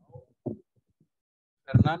Gómez.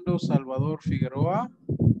 Fernando Salvador Figueroa.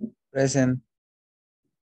 Present.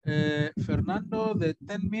 Fernando, the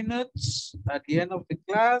 10 minutes at the end of the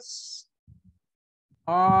class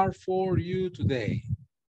are for you today.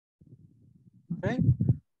 Okay.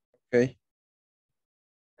 Okay.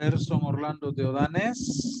 Erson Orlando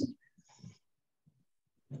Deodanes.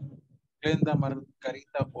 Glenda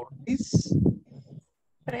Margarita Ortiz.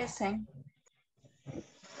 Present.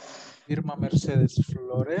 Irma Mercedes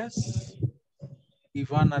Flores.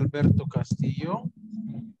 Iván Alberto Castillo.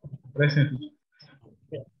 Present.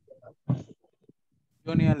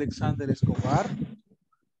 Johnny Alexander Escobar.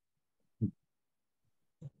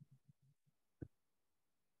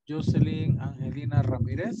 Jocelyn Angelina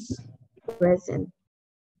Ramírez. Present.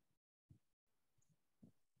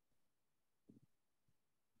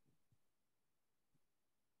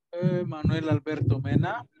 Manuel Alberto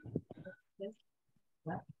Mena.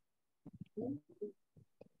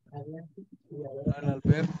 Manuel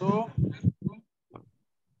Alberto.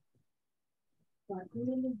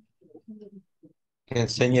 Que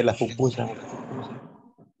enseñe la pupusa.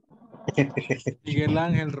 Miguel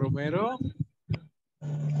Ángel Romero.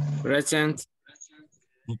 Present.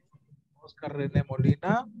 Oscar René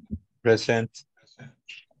Molina. Present.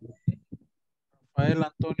 Rafael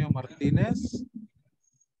Antonio Martínez.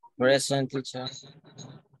 Present, teacher.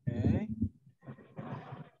 Okay.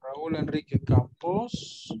 Raúl Enrique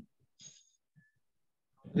Campos.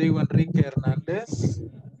 Rodrigo Enrique Hernández.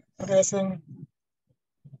 Present.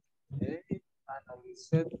 Okay. Ana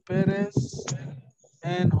Lisette Pérez.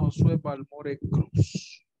 And Josué Balmore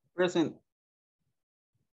Cruz. Present.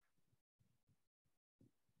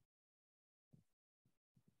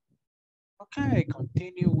 Okay,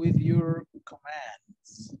 continue with your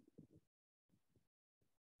commands.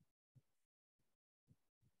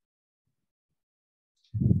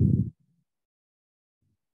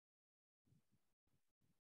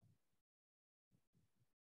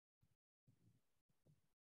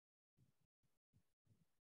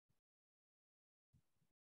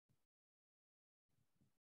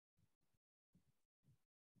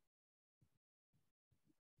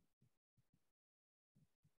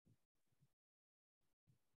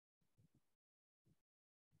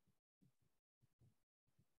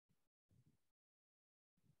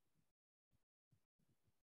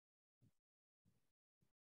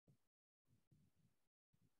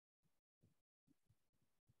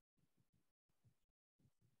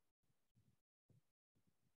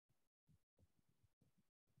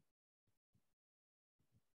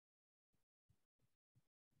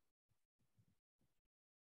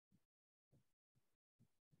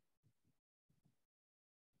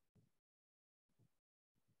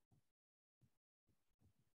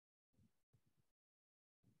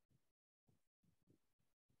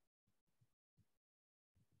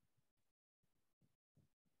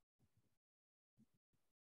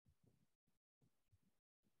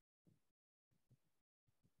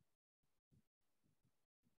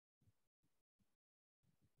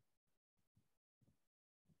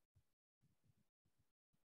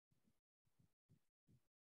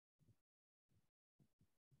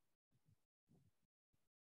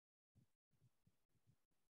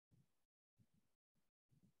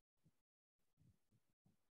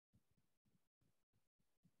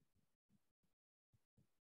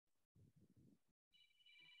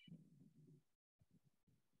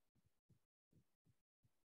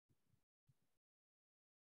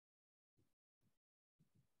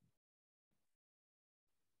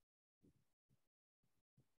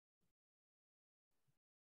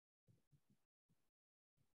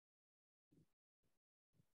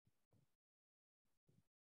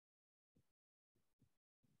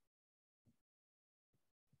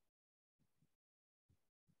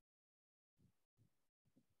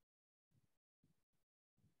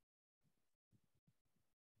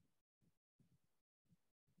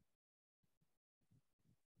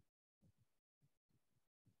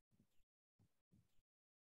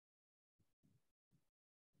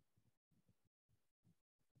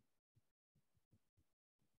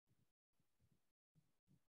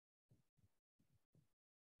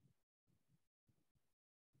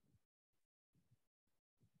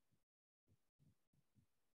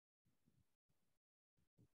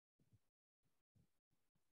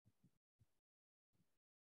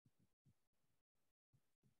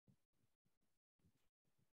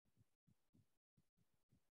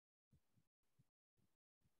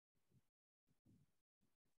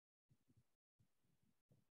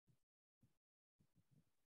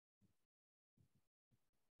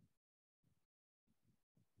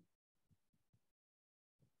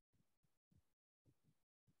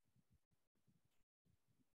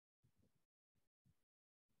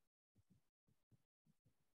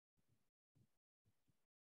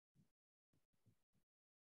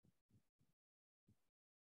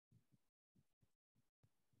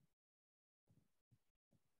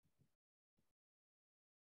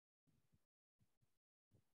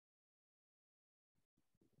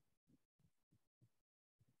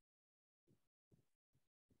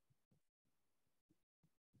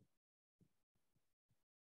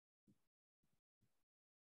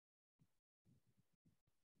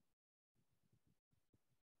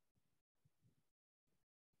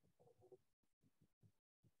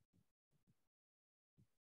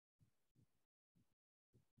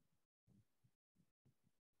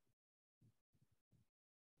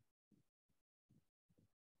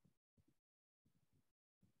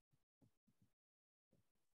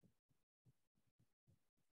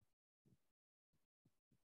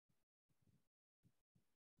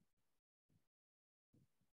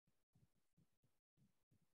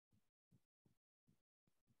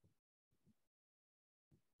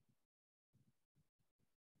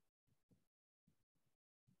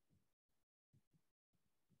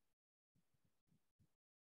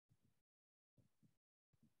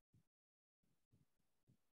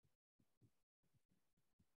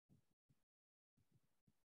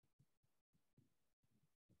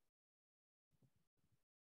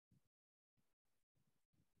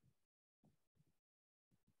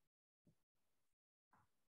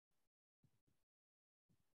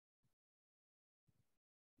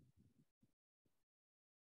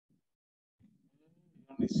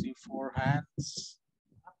 only see 4 hands.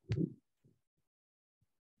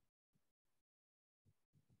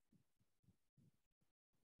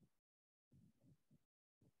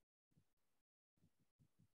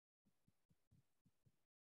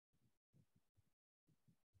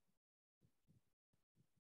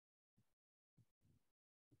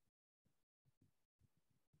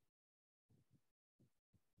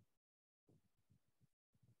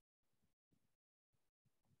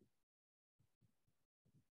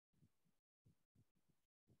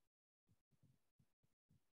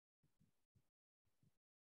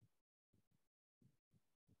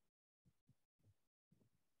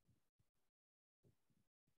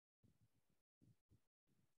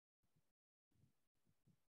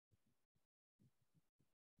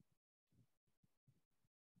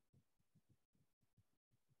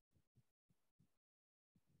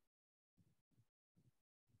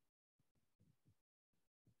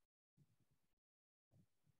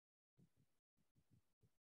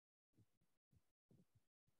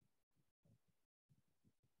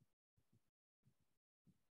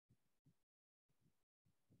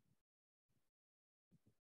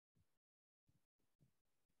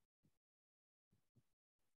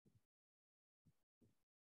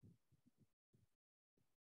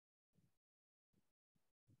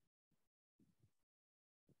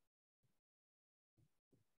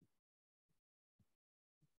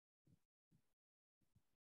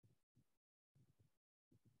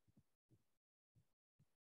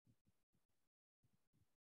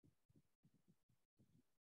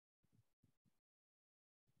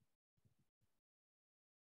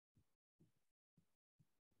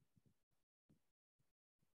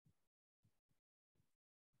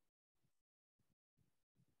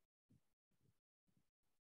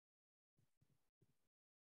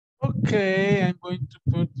 Okay, I'm going to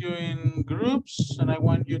put you in groups and I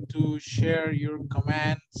want you to share your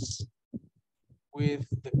commands with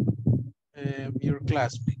your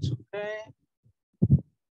classmates, okay?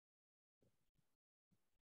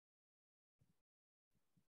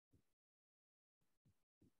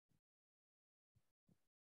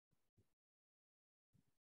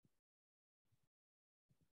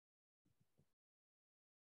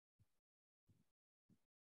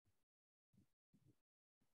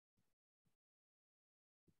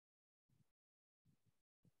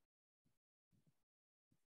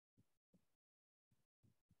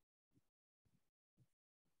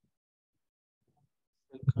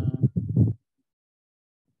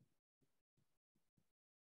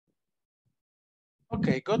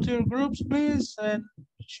 Okay, go to your groups, please, and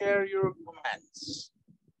share your commands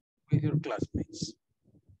with your classmates.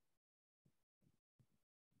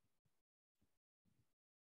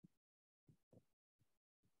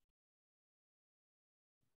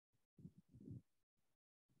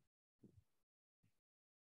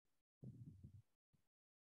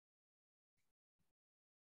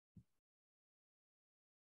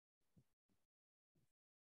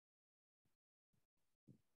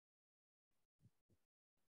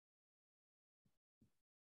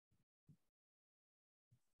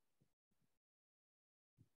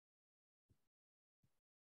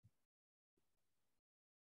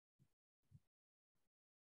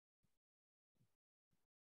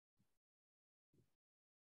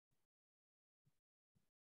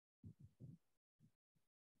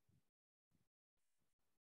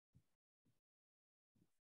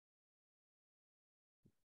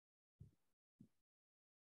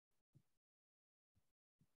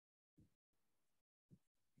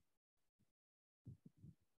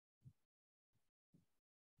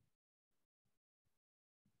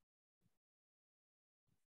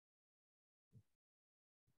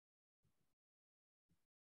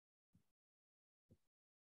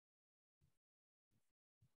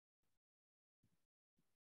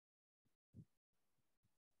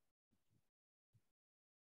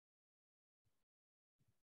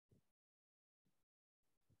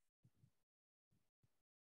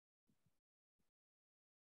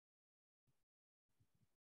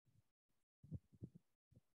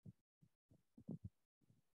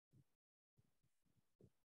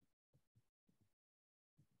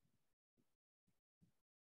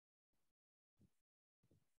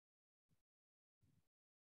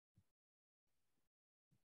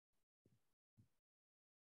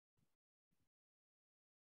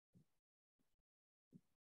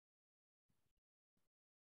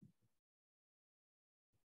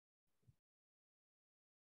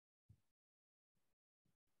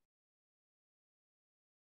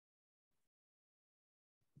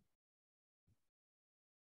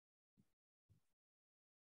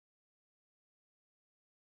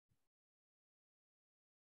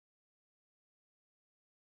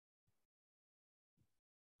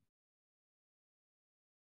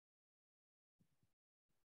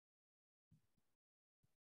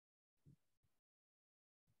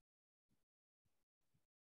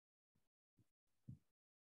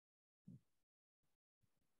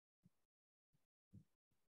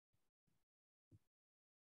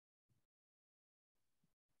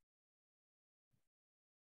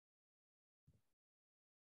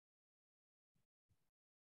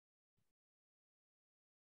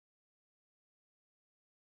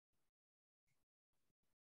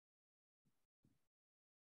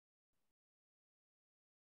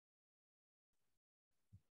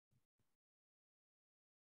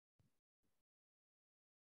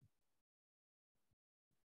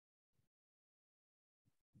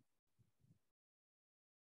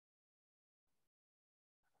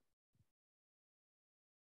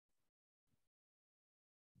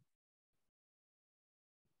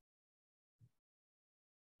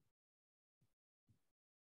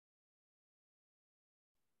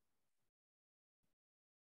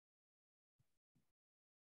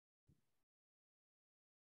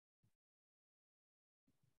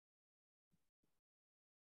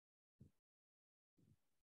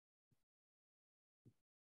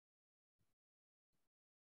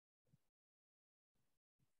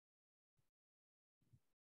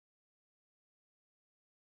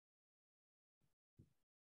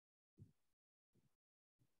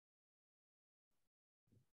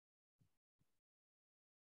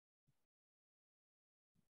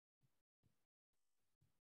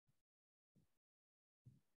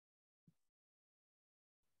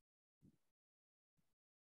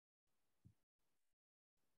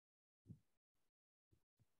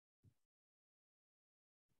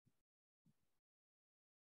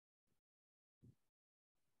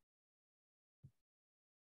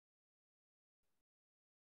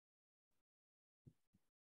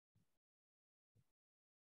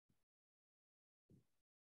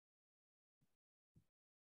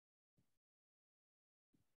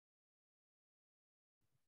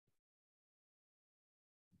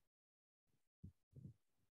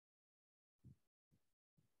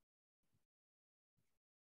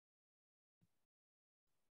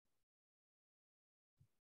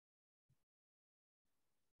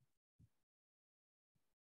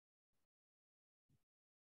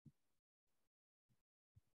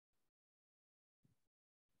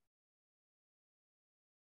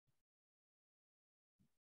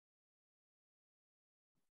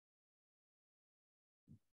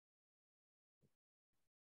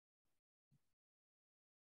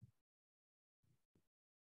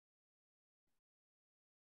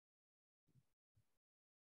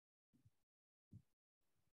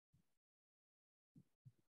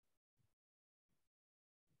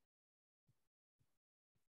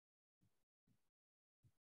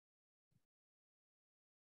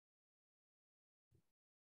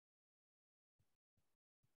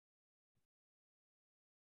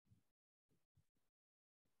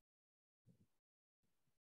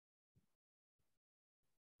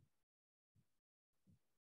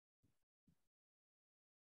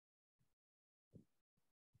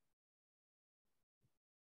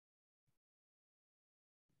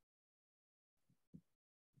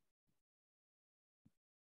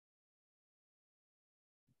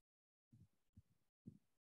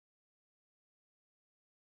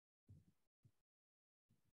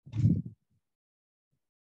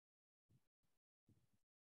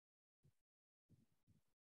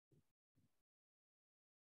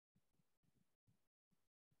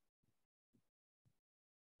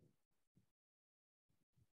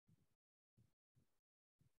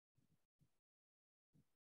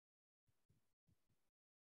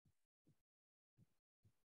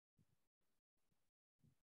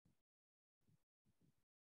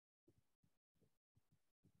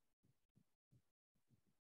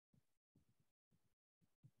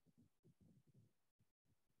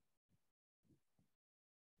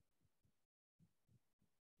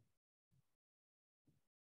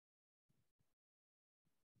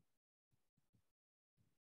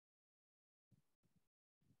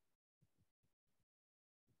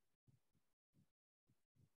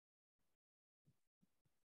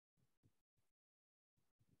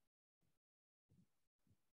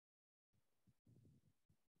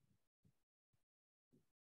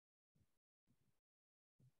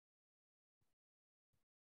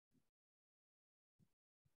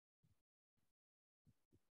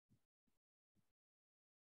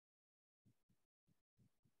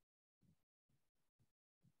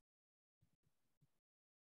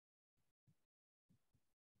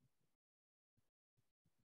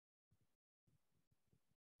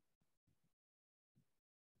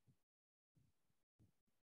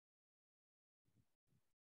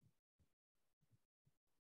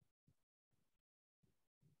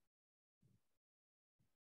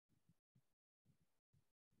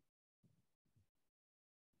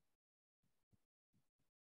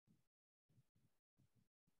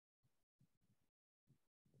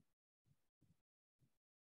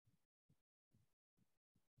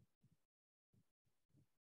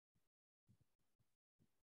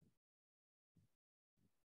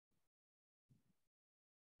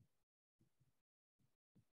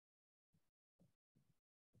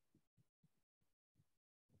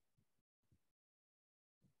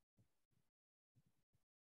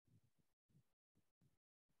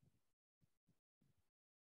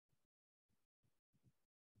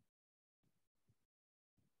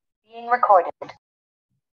 Being recorded.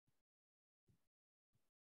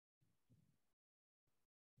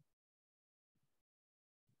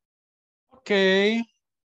 Okay.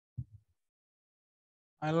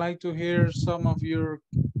 I'd like to hear some of your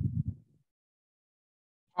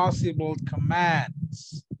possible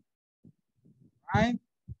commands, right?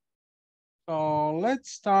 So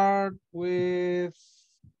let's start with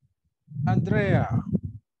Andrea.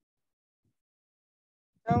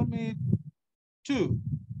 Tell me 2.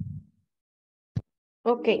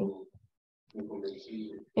 Okay.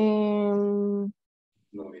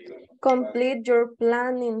 Complete your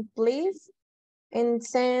planning, please, and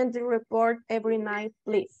send the report every night,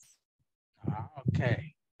 please.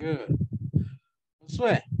 Okay, good.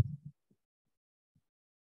 Josue.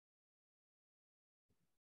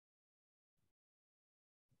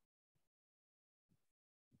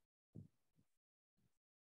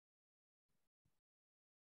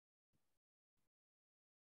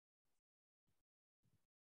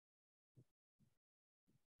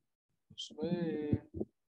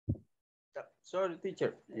 Sorry,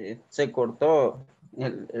 teacher. Se cortó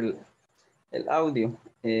el audio.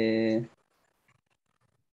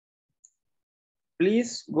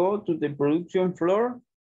 Please go to the production floor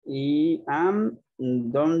and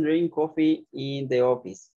don't drink coffee in the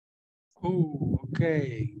office. Oh,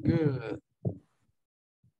 okay, good.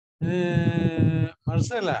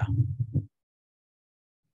 Marcela.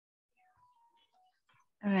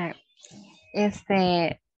 All right.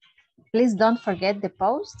 Please don't forget the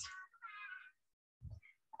post.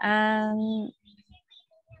 And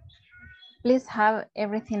please have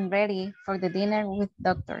everything ready for the dinner with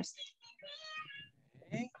doctors.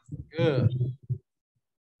 Okay, good.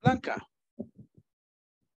 Blanca.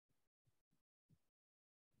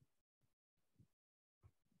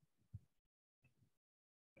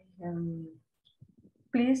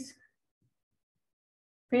 Please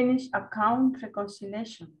finish account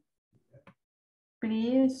reconciliation.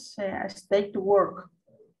 Please stay to work.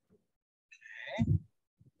 Okay.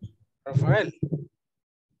 Rafael.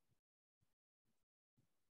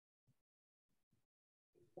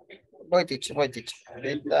 Voy, teacher.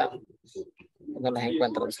 Ahorita no las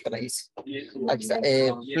encuentro, las hice. Aquí está.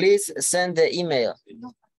 Please send the email.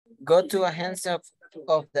 Go to a hands up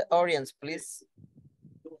of the audience, please.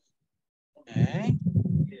 Okay.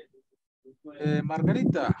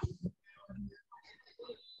 Margarita.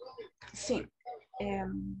 Sí.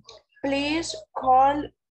 Please call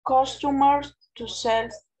customers to sell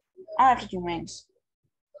arguments.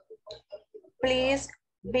 Please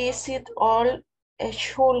visit all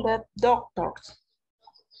scheduled doctors.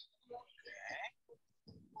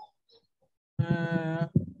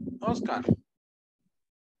 Oscar.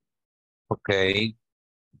 Okay.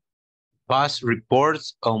 Pass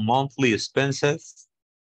reports on monthly expenses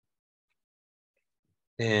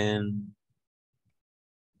and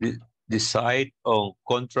decide on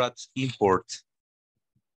contracts import.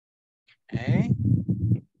 Okay.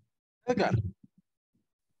 Edgar.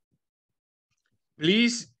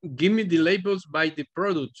 Please give me the labels by the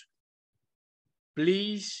product.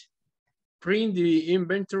 Please print the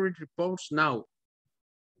inventory reports now.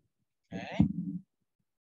 Okay.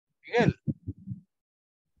 Miguel.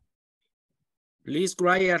 Please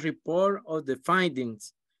write a report of the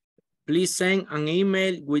findings. Please send an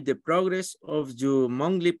email with the progress of your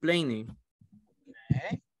monthly planning.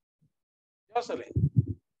 Okay. Jocelyn.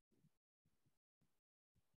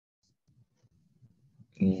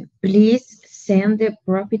 Please send the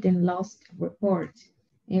profit and loss report.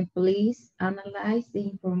 And please analyze the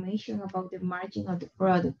information about the margin of the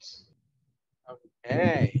products.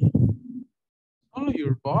 Okay. Follow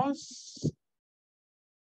your boss.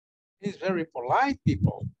 He's very polite,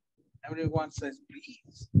 people. Everyone says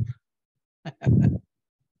please.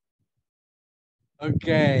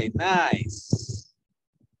 Okay, nice.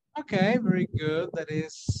 Okay, very good. That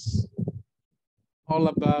is all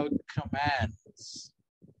about commands.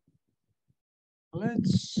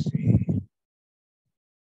 Let's see.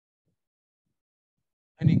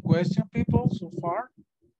 Any question, people, so far?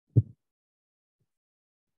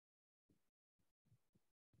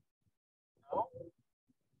 No?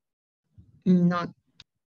 Not.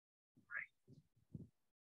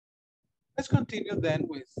 Let's continue then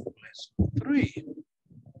with lesson 3.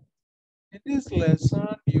 In this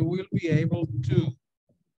lesson, you will be able to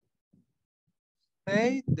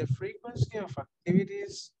state the frequency of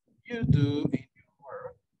activities you do in your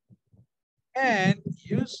work and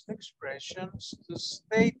use expressions to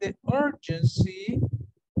state the urgency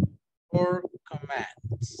or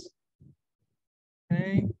commands.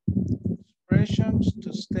 Okay, expressions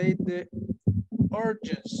to state the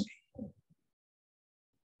urgency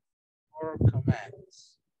or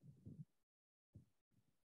commands.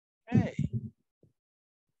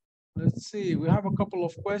 Let's see, we have a couple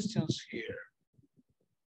of questions here.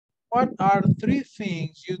 What are 3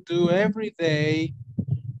 things you do every day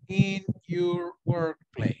in your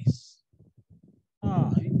workplace?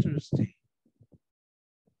 Ah, interesting.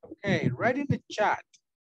 Okay, write in the chat.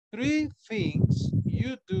 3 things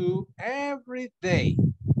you do every day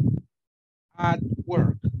at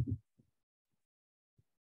work.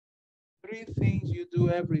 3 things you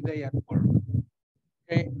do every day at work.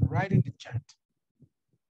 Okay, write in the chat.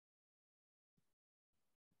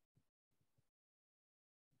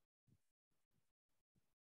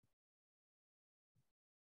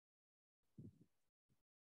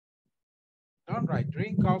 All right,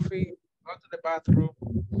 drink coffee, go to the bathroom.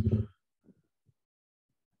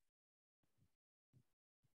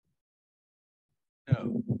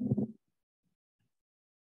 No.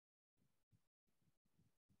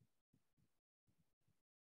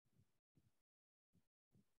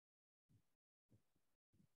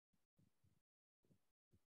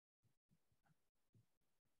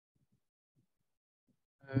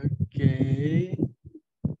 Okay.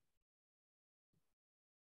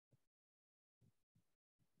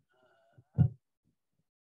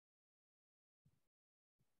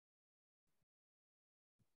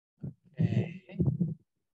 Okay.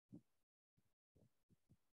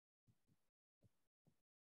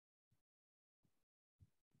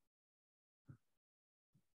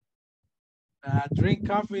 Drink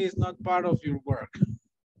coffee is not part of your work.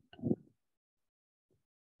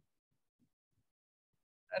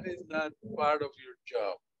 That is not part of your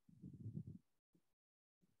job.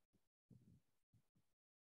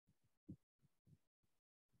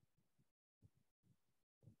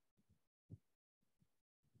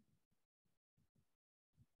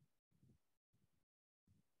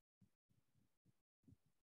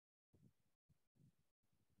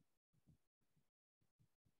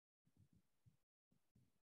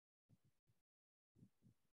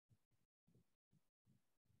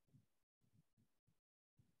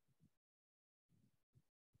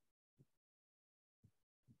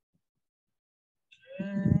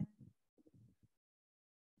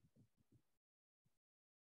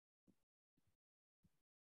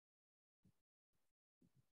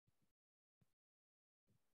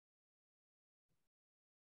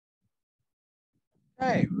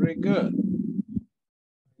 Okay, very good.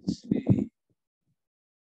 Let's see.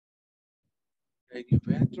 Take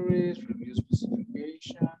inventories, review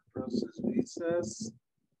specification, process visas,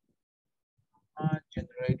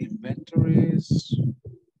 generate inventories,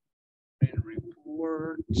 print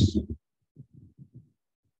reports.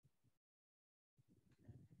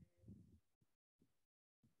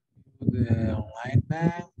 The online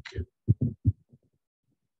bank,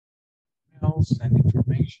 emails and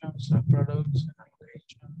information, sub-products and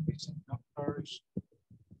allocation, missing numbers.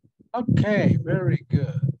 Okay, very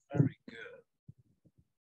good, very good.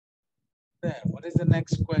 Then what is the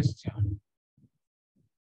next question?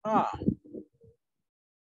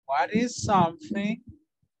 What is something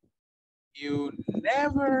you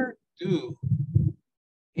never do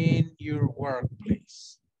in your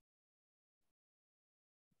workplace?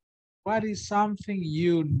 What is something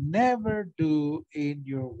you never do in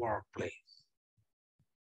your workplace?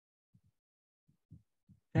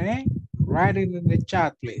 Okay, write it in the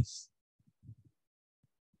chat, please.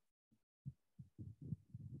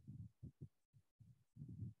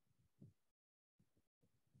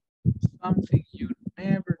 Something you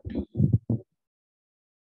never do.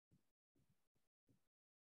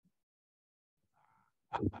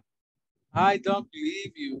 I don't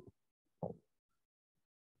believe you.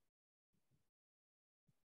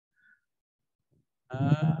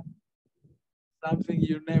 Something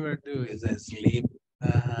you never do is sleep.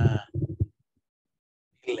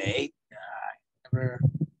 Be late. Never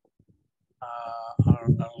are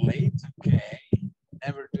late. Okay.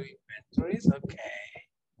 Never do inventories. Okay.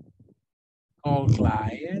 Call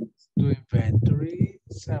clients. Do inventory.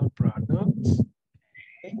 Sell products.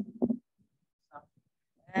 Okay.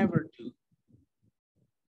 Something never do.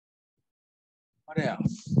 What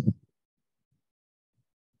else?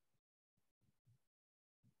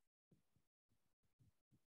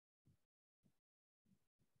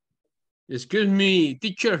 Excuse me,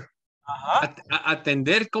 teacher.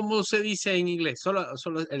 Atender, ¿cómo se dice en inglés? Solo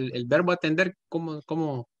el verbo atender,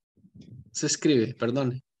 ¿cómo se escribe?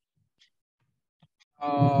 Perdone.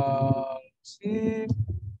 Sí.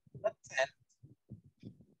 Attend.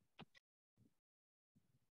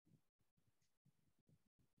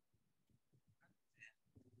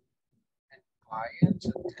 Clients,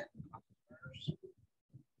 attend customers.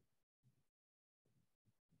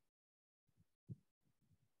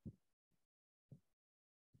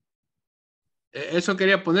 Eso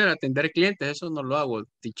quería poner, atender clientes, eso no lo hago,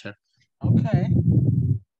 teacher. Okay.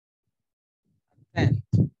 Attend.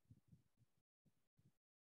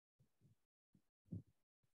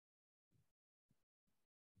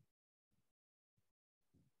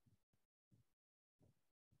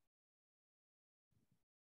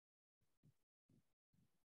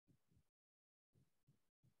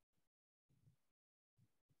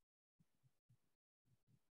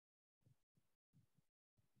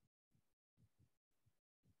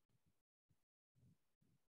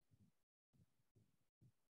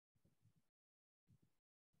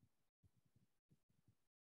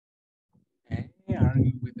 Okay,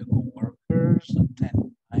 argue with the coworkers,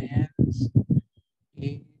 attend clients,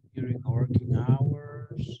 eat during working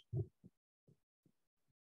hours,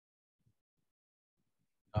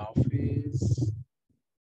 office,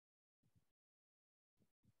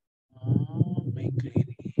 make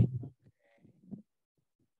cleaning.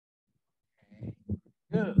 Okay,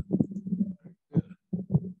 good, good.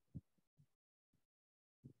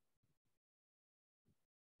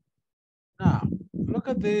 Now, look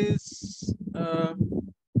at this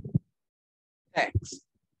text.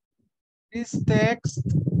 This text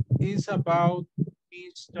is about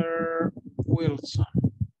Mr. Wilson.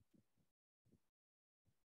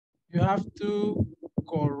 You have to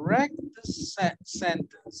correct the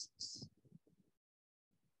sentences.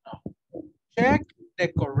 Now, check the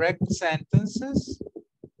correct sentences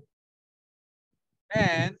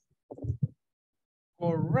and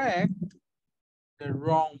correct the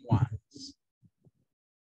wrong ones.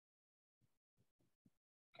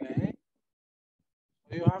 Okay,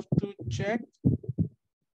 so you have to check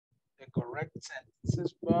the correct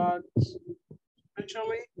sentences, but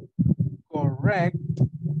especially correct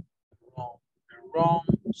the wrong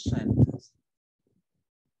sentence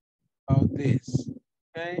about this.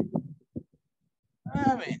 Okay,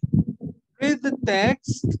 I mean, read the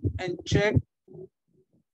text and check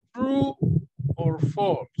true or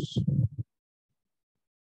false.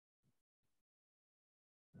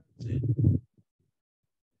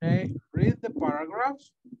 Okay, read the paragraph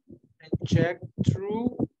and check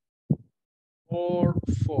true or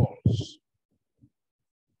false.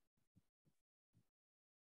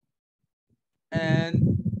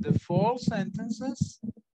 And the false sentences,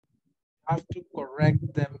 have to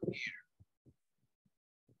correct them here.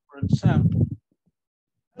 For example,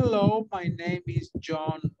 hello, my name is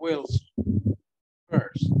John Wilson.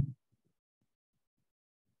 First,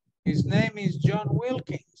 his name is John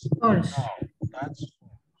Wilkins. False. No, that's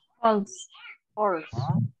False. False.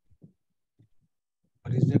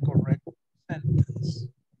 what is the correct sentence?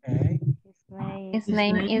 Okay. His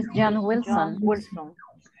name is John Wilson. John Wilson.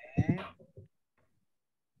 Okay.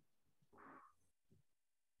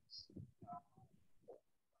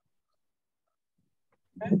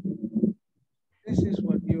 Okay. This is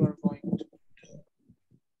what you are going to do.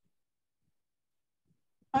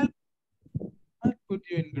 I'll put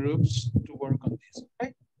you in groups to work on this,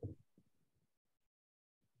 okay?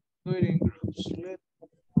 Do it in groups. Let's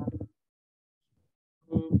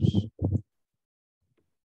groups.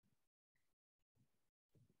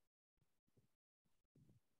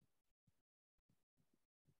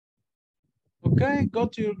 Okay, go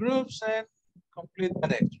to your groups and complete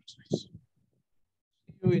that exercise. See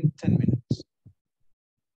you in 10 minutes.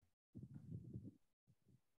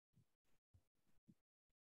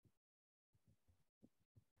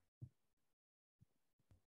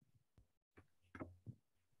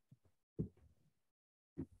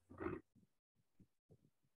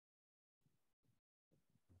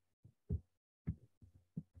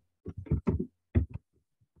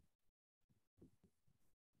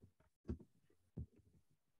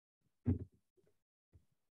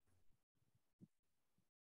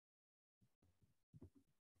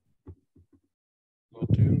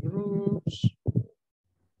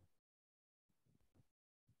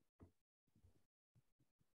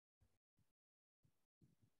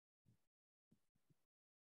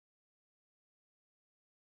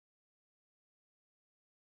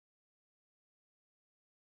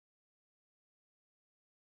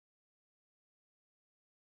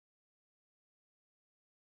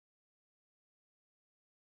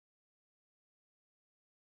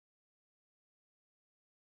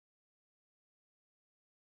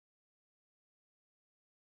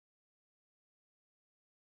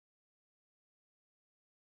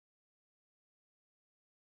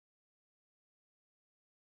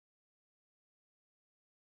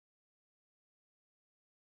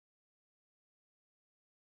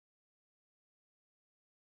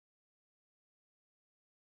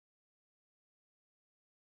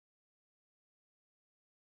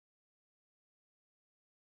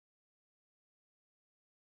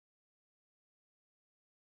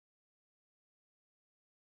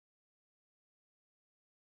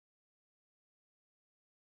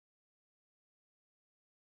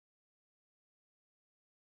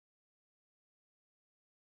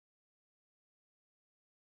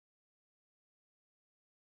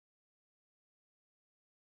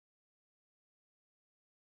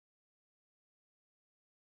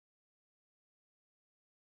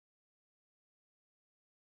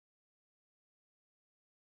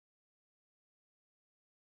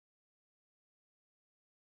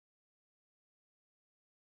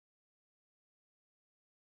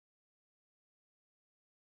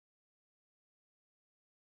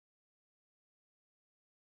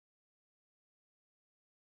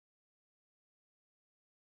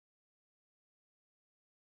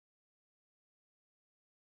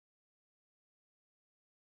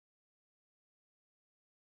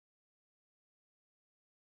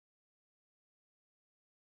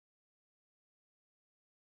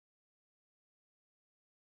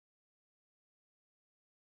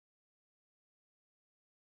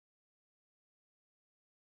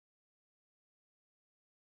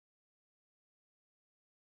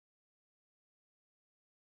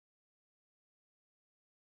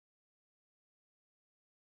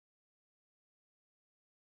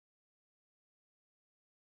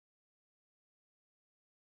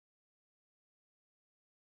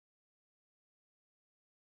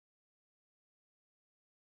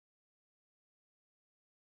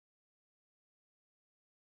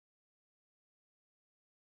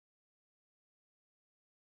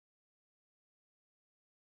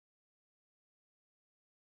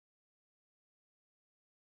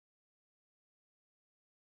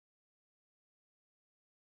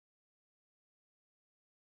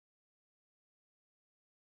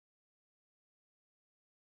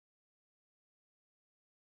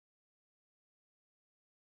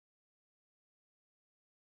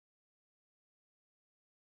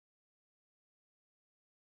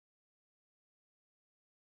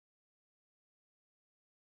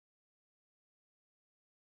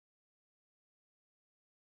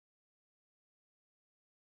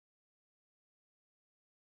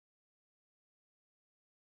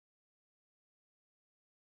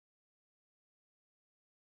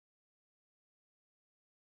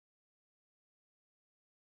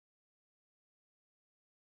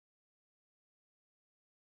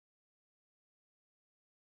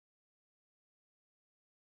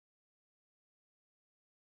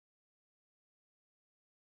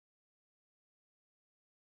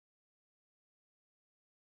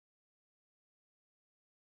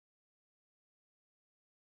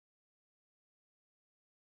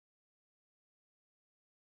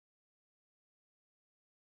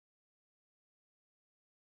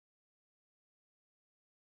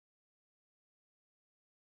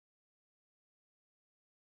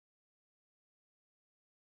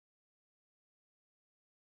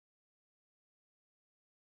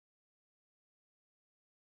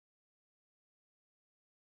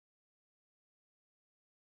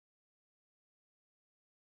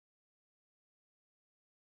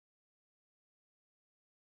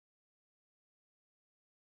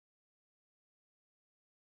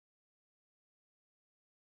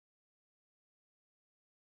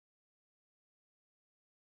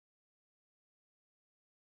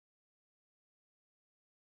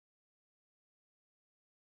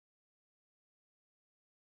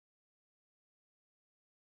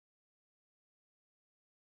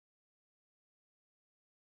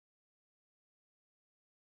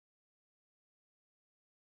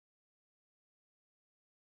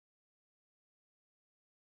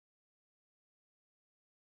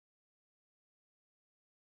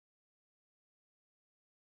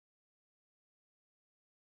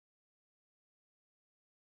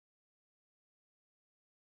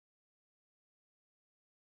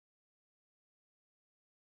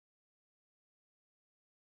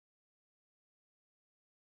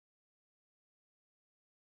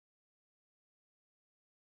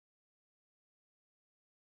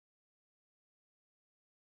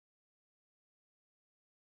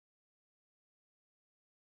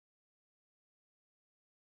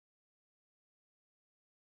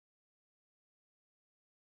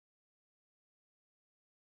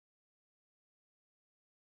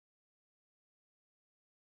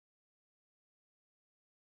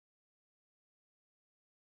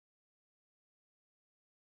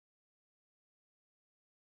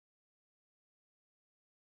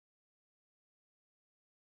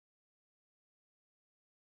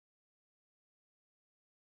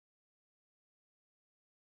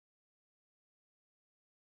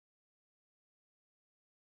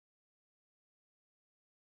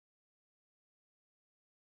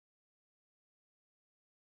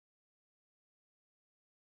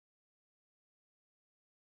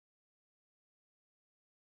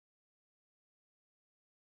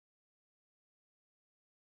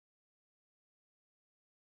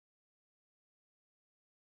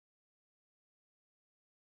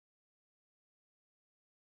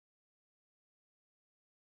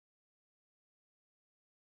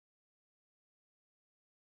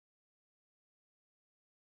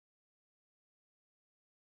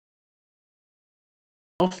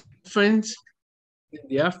 often in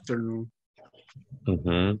the afternoon.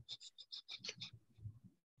 Ujú.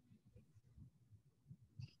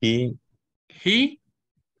 He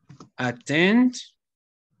attends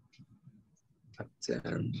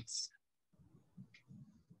attends.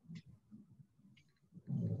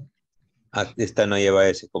 Ah, esta no lleva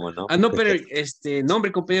ese, como no. no, pero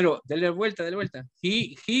nombre, compañero, dale vuelta, dale vuelta.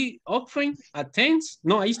 He often attends.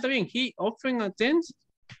 No, ahí está bien. He often attends.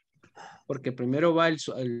 Porque primero va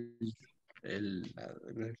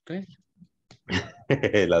 ¿qué?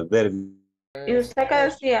 El adverbio. ¿Y usted qué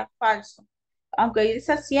decía? Falso. Aunque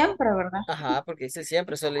dice siempre, ¿verdad? Ajá, porque dice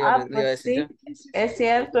siempre, eso le iba a Pues decir yo. sí, es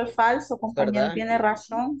cierto, es falso, compañero, ¿Verdad? tiene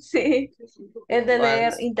razón, sí. Es de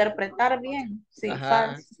leer, False. interpretar bien, sí,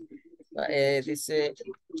 Ajá. falso. Dice,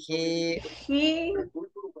 He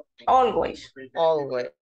always. always.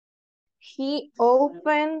 He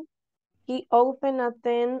often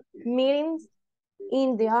attend meetings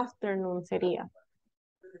in the afternoon sería.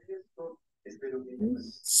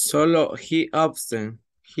 Solo he often.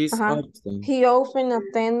 He's Ajá. often. He often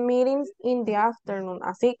attend meetings in the afternoon.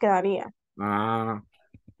 Así quedaría. Ah.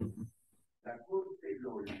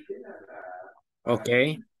 Ok.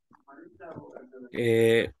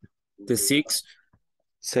 The six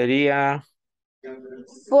sería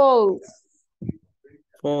False.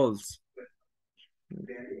 false.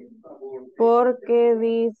 Porque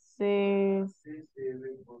dice,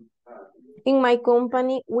 in my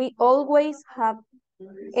company, we always have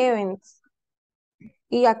events.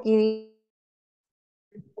 Y aquí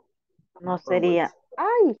No sería.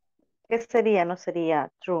 Ay, ¿qué sería? No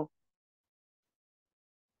sería true.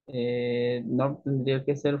 No, tendría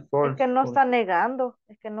que ser Es false. que no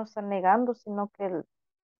está negando, sino que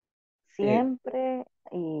siempre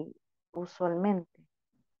y usualmente.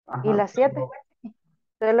 ¿Y Ajá, las 7?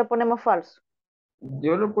 Entonces le ponemos falso.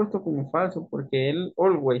 yo lo he puesto como falso porque él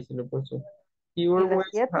always lo he puesto. He ¿Y las always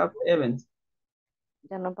 7? have events.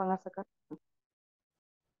 Ya no van a sacar.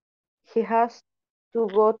 He has to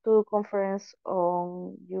go to conference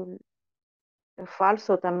on Yule.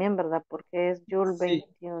 Falso también, ¿verdad? Porque es Yule Sí,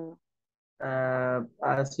 21.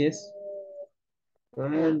 así es.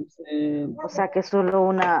 O sea que solo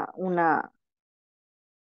una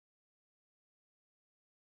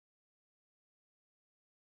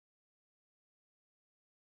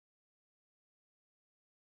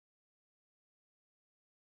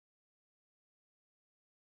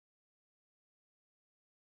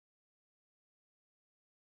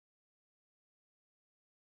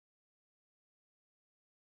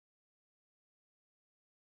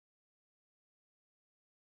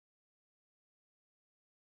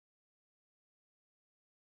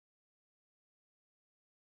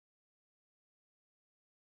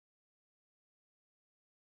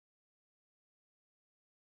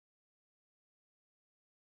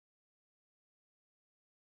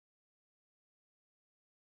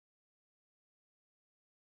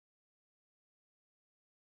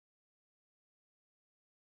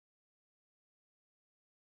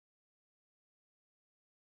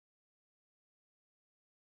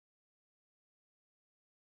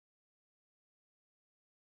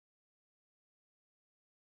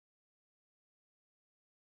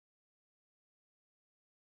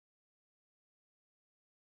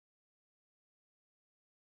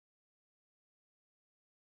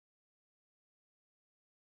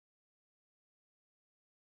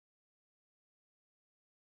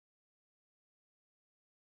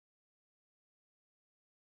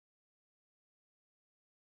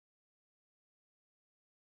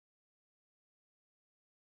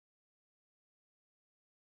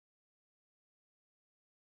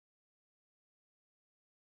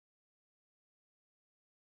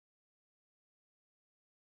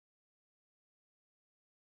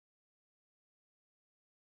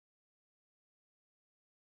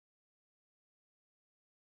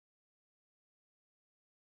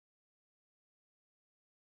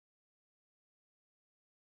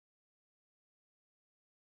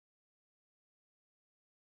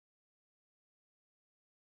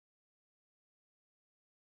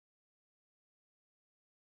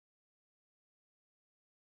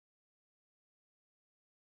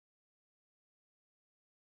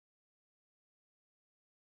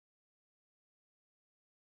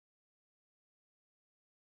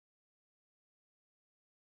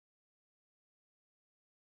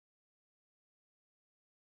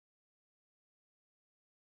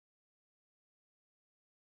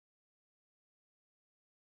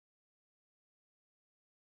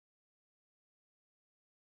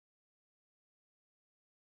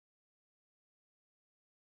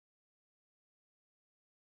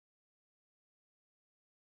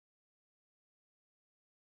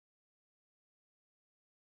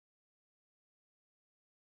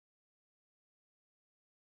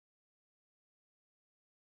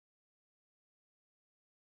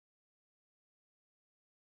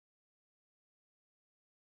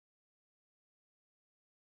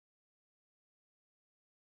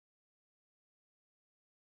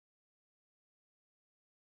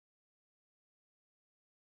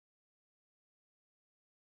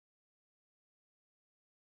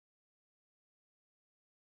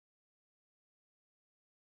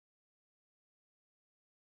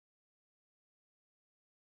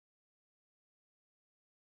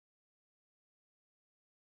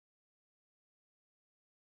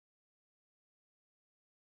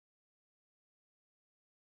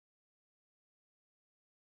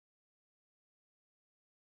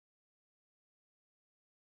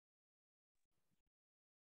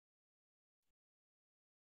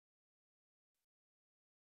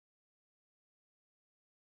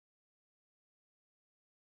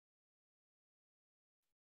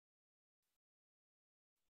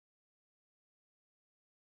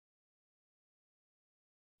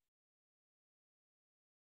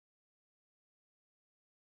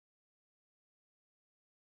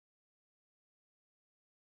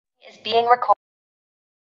is being recorded.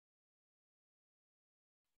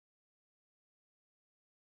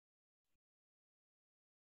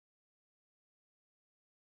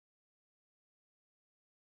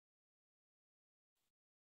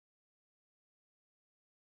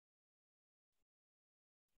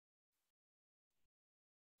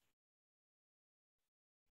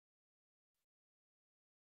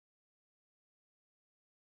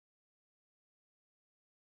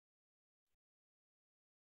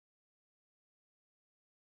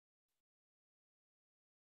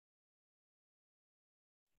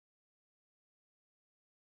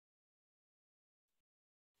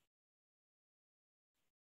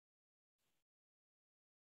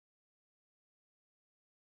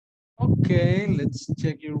 Okay, let's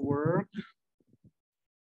check your work.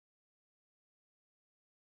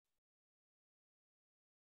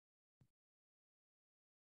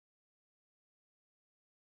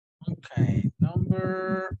 Okay,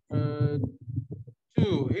 number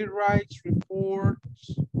 2, he writes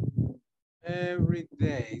reports every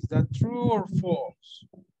day. Is that true or false?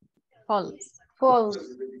 False. False.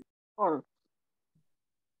 False.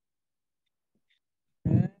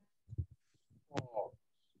 Okay. False.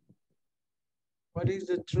 What is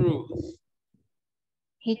the truth?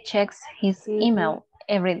 He checks his email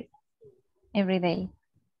every day. Every day.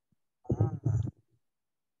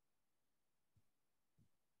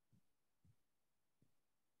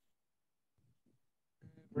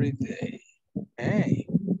 Hey.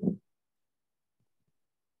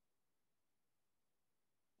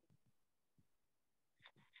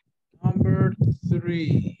 Number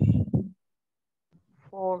 3.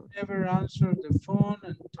 False. Never answer the phone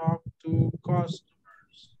and talk to customers.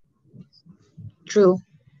 True.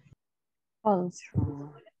 False.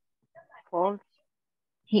 False.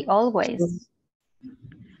 He always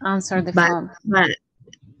answers the But, phone. but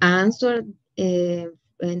answer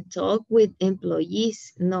and talk with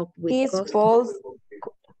employees, not with He's customers. false.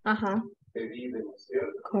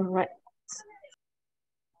 Correct.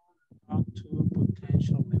 Talk to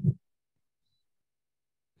potential employees.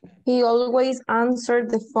 He always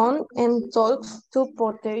answers the phone and talks to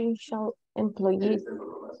potential employees.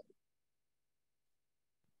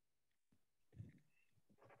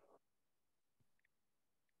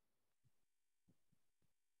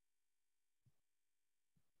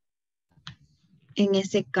 En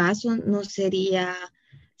ese caso no sería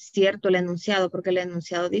cierto el enunciado, porque el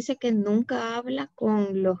enunciado dice que nunca habla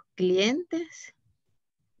con los clientes,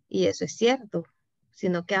 y eso es cierto,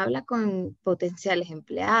 sino que habla con potenciales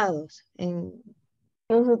empleados.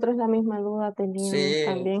 Nosotros la misma duda teníamos Sí.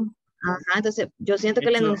 también. Ajá, entonces yo siento que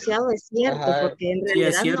el enunciado es cierto, Ajá. porque en Sí,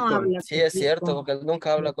 es realidad no cierto. habla Sí, es cierto, con porque él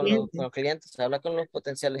nunca habla con los clientes. clientes, habla con los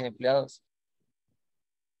potenciales empleados.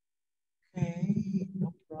 Okay,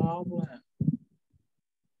 no problem.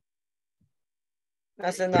 No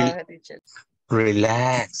hace nada, teacher.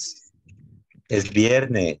 Relax. Es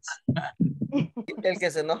viernes. El que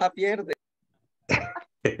se enoja pierde.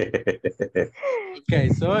 Okay,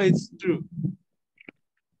 so it's true.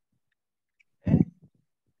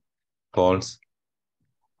 False.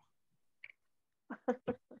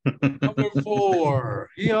 Number 4,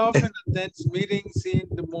 he often attends meetings in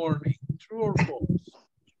the morning. True or false?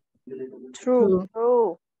 True.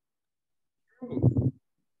 True.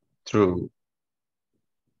 True.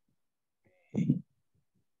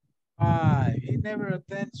 5, he never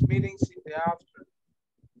attends meetings in the afternoon.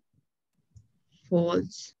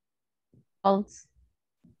 False. False.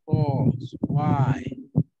 False. Why?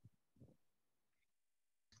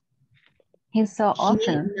 He's so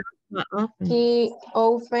often. He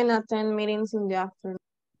often attends meetings in the afternoon.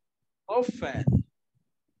 Often.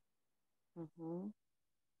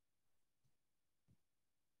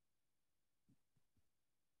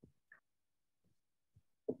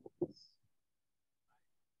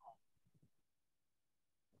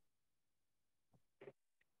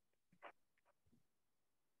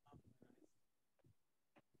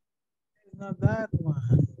 It's not that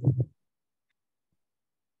one.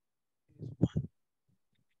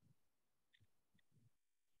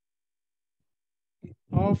 He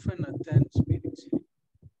often attends meetings.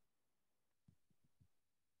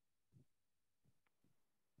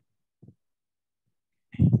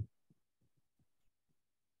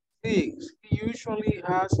 6, he usually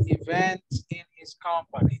has events in his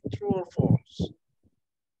company. True or false?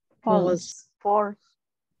 False. False.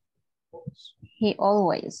 False. He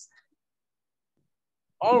always.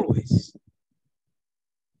 Always.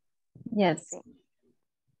 Yes.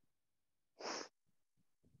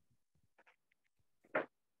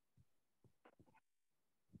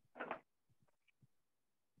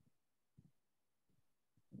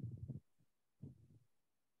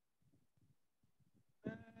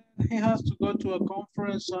 He has to go to a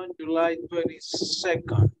conference on July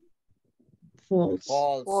 22nd. False.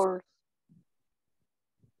 False.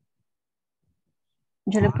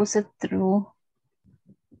 Yo le puse true.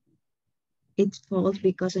 It's false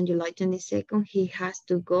because on July 22nd, he has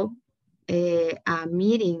to go a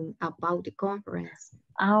meeting about the conference.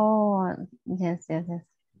 Oh, yes.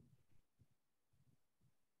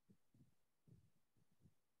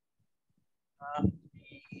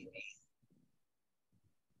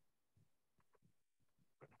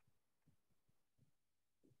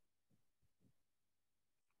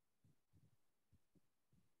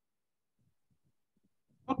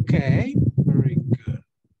 Okay, very good.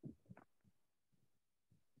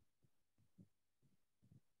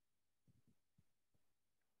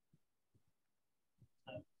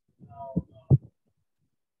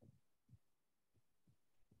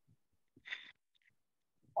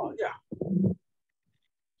 Oh, yeah.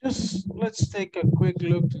 Just let's take a quick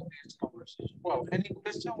look to this conversation. Well, any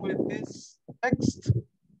question with this text?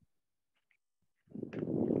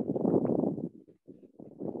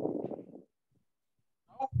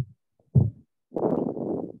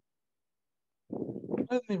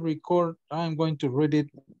 Let me record. I'm going to read it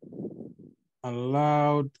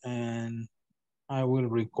aloud and I will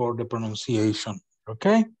record the pronunciation,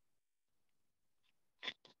 okay?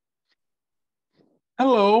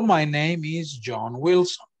 Hello, my name is John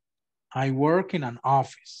Wilson. I work in an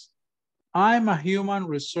office. I'm a human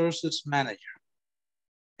resources manager.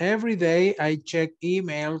 Every day I check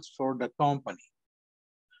emails for the company.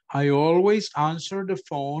 I always answer the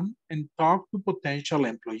phone and talk to potential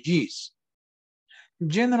employees.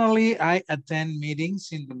 Generally, I attend meetings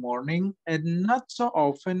in the morning and not so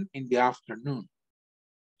often in the afternoon.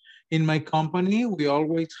 In my company, we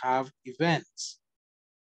always have events.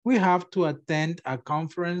 We have to attend a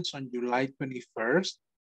conference on July 21st,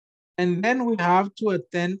 and then we have to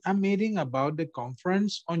attend a meeting about the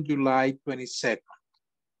conference on July 22nd.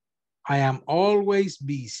 I am always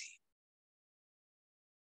busy.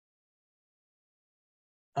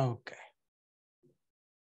 Okay.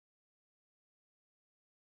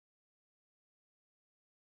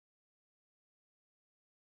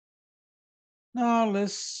 Now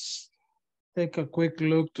let's take a quick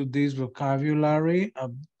look to this vocabulary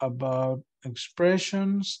about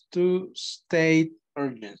expressions to state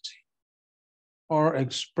urgency, or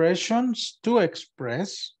expressions to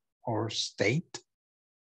express or state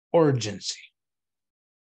urgency.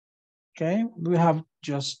 Okay, we have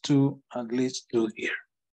just at least two here.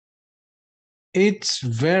 It's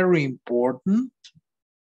very important.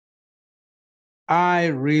 I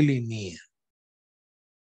really need.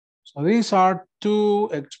 So these are two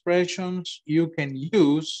expressions you can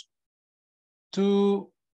use to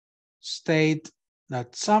state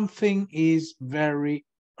that something is very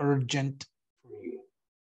urgent for you.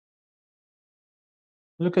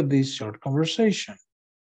 Look at this short conversation.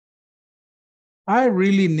 I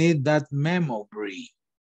really need that memo, Bree.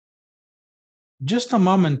 Just a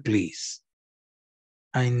moment, please.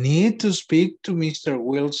 I need to speak to Mr.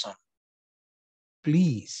 Wilson.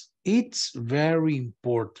 Please, it's very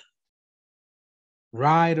important.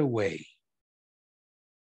 Right away.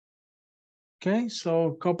 Okay, so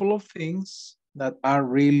a couple of things that are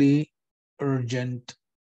really urgent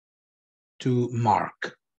to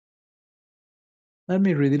mark. Let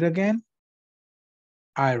me read it again.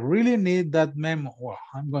 I really need that memo. Well,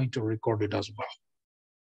 I'm going to record it as well.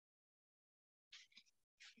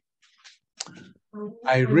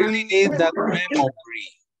 I really need that memo,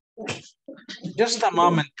 Bree. Just a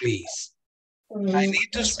moment, please. I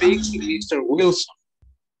need to speak to Mr. Wilson.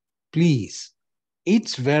 Please,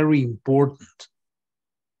 it's very important.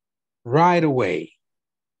 Right away.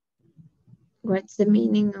 What's the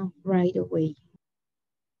meaning of right away?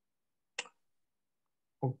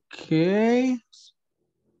 Okay.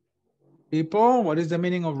 People, what is the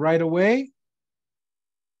meaning of right away?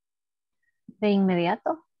 De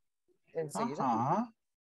inmediato.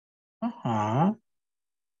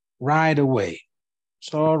 Right away.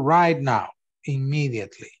 So right now,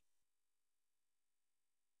 immediately.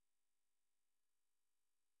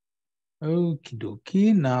 Okie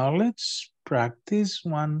dokie. Now let's practice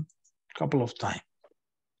one couple of times.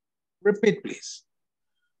 Repeat, please.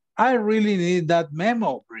 I really need that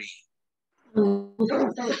memo, Bree.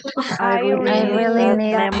 I really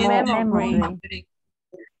need that memo.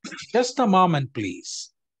 Just a moment,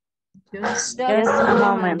 please. Just a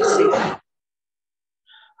moment, please.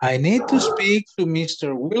 I need to speak to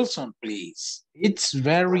Mr. Wilson, please. It's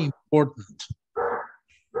very important.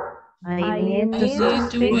 I need to speak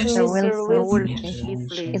to Mr. Wilson,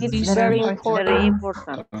 please. It's very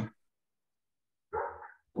important.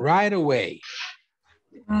 Right away.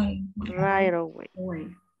 Right away.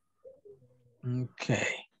 Okay.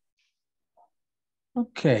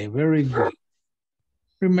 Okay, very good.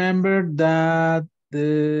 Remember that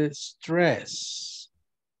the stress.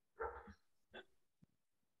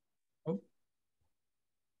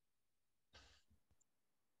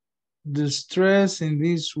 The stress in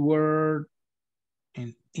this word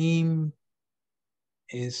in im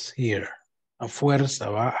is here. A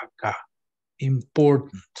fuerza va acá.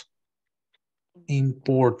 Important.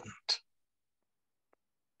 Important.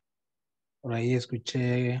 Por ahí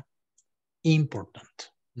escuché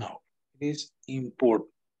important. No, it is important.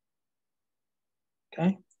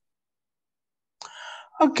 Okay.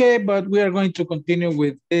 Okay, but we are going to continue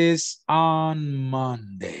with this on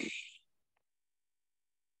Monday.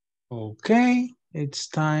 Okay, it's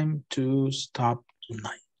time to stop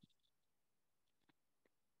tonight.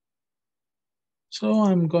 So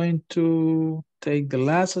I'm going to take the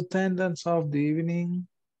last attendance of the evening.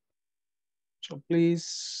 So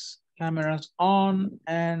please, cameras on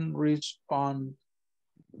and respond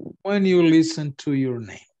when you listen to your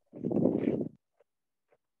name.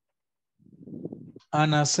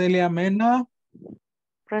 Ana Celia Mena.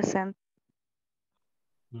 Present.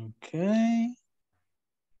 Okay.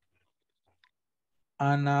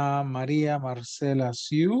 Ana María Marcela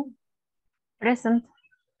Siu. Present.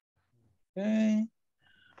 Okay.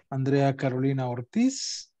 Andrea Carolina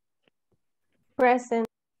Ortiz. Present.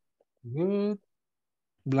 Good.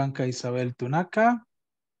 Blanca Isabel Tunaca.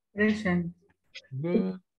 Present.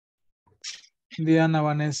 Good. Diana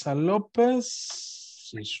Vanessa Lopez.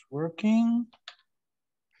 She's working.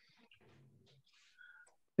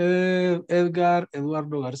 Edgar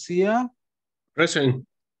Eduardo García. Present.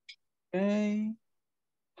 Okay.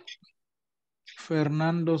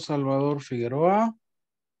 Fernando Salvador Figueroa.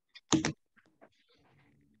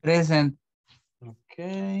 Present.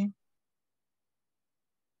 Okay.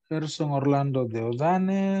 Gerson Orlando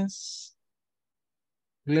Deodanes.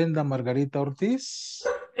 Glenda Margarita Ortiz.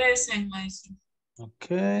 Present, maestro.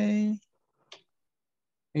 Okay.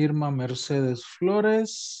 Irma Mercedes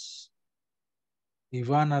Flores.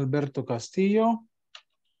 Iván Alberto Castillo.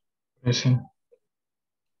 Present.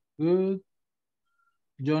 Good.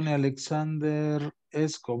 Johnny Alexander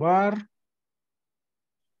Escobar.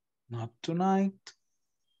 Not tonight.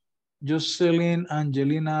 Jocelyn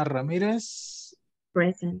Angelina Ramirez.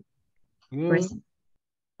 Present. Good. Present.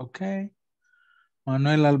 Okay.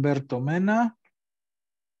 Manuel Alberto Mena.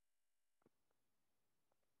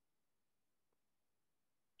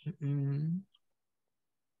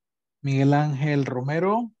 Miguel Ángel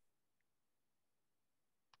Romero.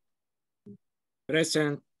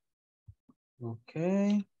 Present.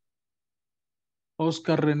 Okay.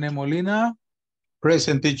 Oscar René Molina.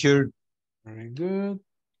 Present, teacher. Very good.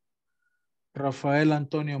 Rafael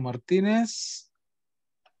Antonio Martínez.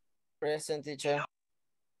 Present, teacher.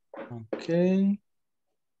 Okay.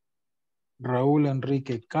 Raúl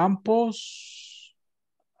Enrique Campos.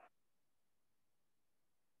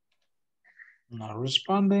 Not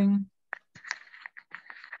responding.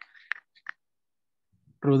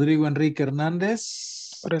 Rodrigo Enrique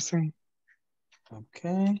Hernández. Present.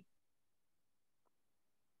 Okay.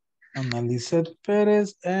 Ana Lisette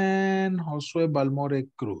Pérez and Josué Balmore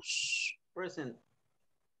Cruz. Present.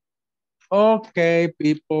 Okay,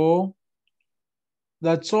 people.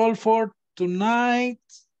 That's all for tonight.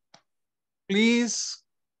 Please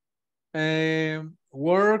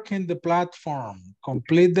work in the platform.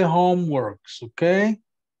 Complete the homeworks, okay?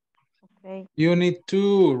 Okay. Unit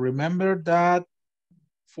 2, remember that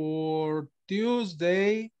for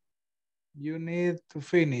Tuesday, you need to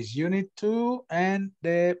finish Unit 2 and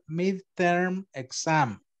the midterm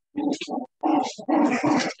exam.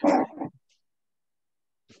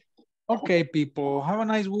 Okay, people, have a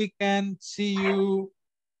nice weekend. See you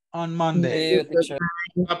on Monday. See you, teacher.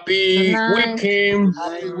 Happy weekend.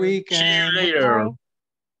 Happy See weekend. you later.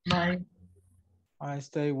 Bye. I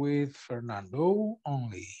stay with Fernando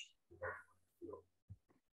only.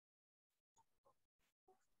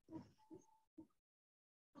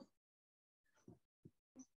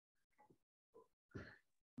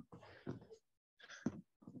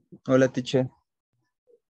 Hola, teacher.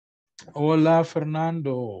 Hola,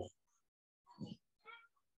 Fernando.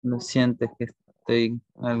 Lo siento, es que estoy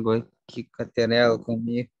algo aquí catereado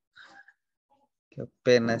conmigo. Que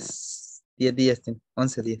apenas 10 días,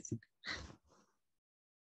 11 días.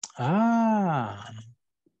 Ah.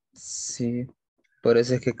 Sí, por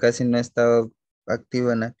eso es que casi no he estado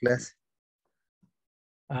activo en la clase.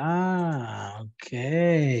 Ah,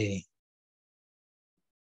 ok.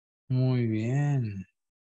 Muy bien.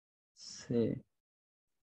 Sí.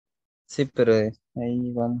 Sí, pero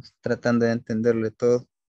ahí vamos tratando de entenderle todo.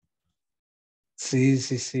 Sí,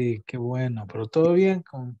 sí, sí, qué bueno. Pero todo bien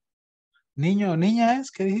con niño, niña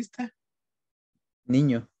es, ¿qué dijiste?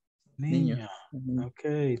 Niño. Niño. Ok,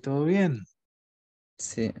 todo bien.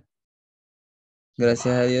 Sí.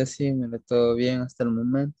 Gracias a Dios, sí, me lo todo bien hasta el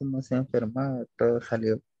momento, no se ha enfermado, todo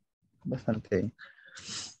salió bastante bien.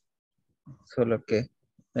 Solo que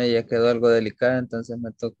ella quedó algo delicada, entonces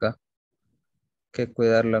me toca que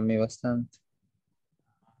cuidarla a mí bastante.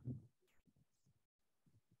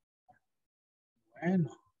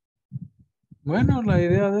 Bueno. Bueno, la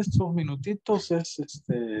idea de estos minutitos es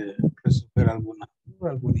resolver alguna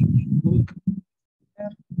duda, alguna inquietud.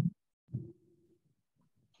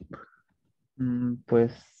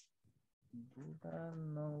 Pues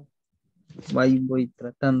no, ahí voy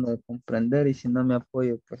tratando de comprender y si no me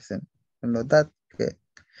apoyo pues en los datos que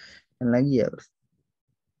en la guía. ¿Verdad?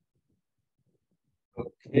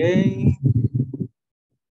 Ok.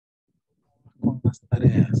 Con las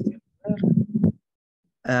tareas.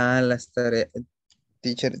 Las tareas,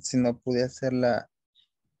 teacher, si no pude hacer la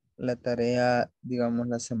tarea, digamos,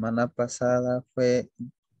 la semana pasada fue,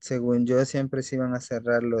 según yo, siempre se iban a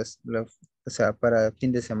cerrar o sea, para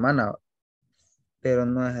fin de semana, pero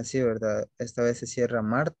no es así, ¿verdad? Esta vez se cierra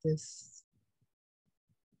martes,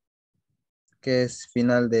 que es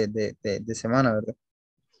final de semana, ¿verdad?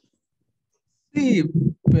 Sí,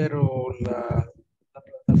 pero la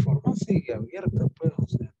plataforma sigue abierta, pues, o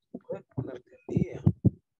sea, puedes ponerte al día.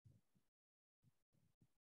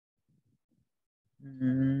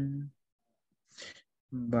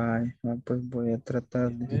 Vaya, pues voy a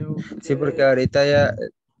tratar de... Veo Sí, porque que ahorita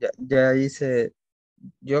ya hice,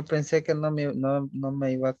 yo pensé que no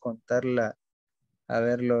me iba a contar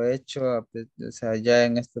haberlo hecho, o sea, ya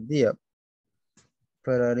en estos días,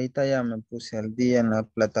 pero ahorita ya me puse al día en la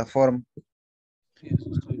plataforma. sí,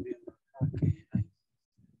 eso estoy viendo.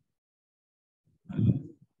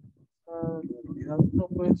 La unidad 1,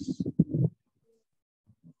 pues,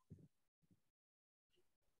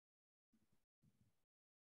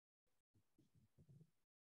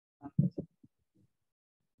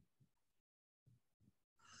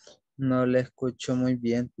 No le escucho muy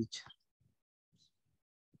bien, teacher.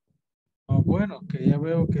 bueno, que ya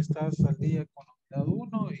veo que estás al día con la unidad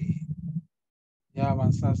 1 y ya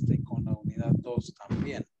avanzaste con la unidad 2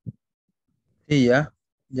 también. Sí,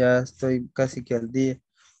 ya estoy casi que al día.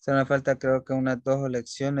 Solo me falta creo que unas 2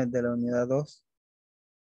 lecciones de la unidad 2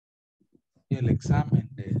 Y el examen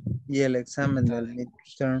y el examen del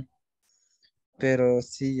midterm. Pero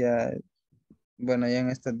sí, ya, bueno, ya en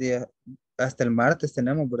estos días, hasta el martes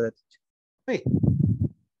tenemos, ¿verdad? Sí.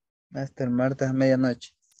 Hasta el martes a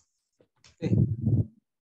medianoche. Sí.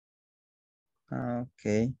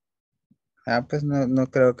 Ok. Pues no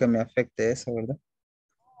creo que me afecte eso, ¿verdad?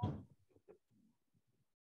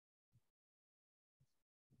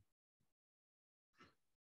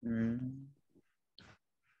 Mm,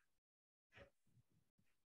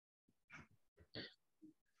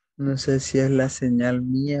 No sé si es la señal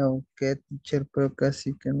mía o qué, teacher, pero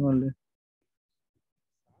casi que no le...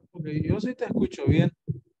 Porque yo sí te escucho bien.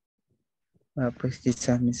 Pues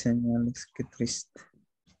quizás mi señal es que triste.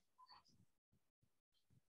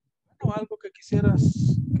 Bueno, algo que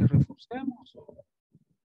quisieras que reforcemos.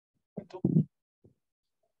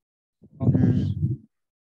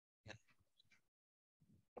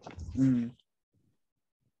 Mm.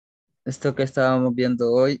 Esto que estábamos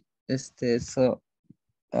viendo hoy, eso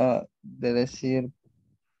de decir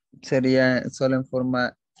sería solo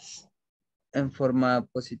en forma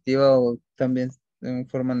positiva o también en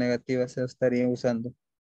forma negativa se estaría usando.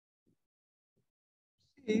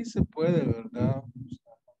 Sí, se puede, ¿verdad?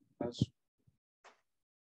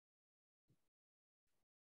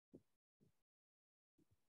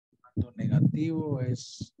 Lo negativo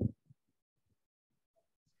es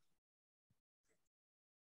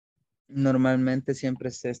Normalmente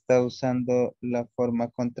siempre se está usando la forma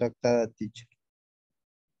contractada, teacher.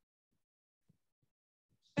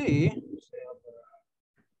 sí,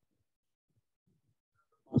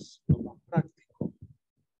 o sea, lo más práctico.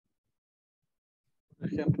 Por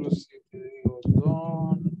ejemplo, si te digo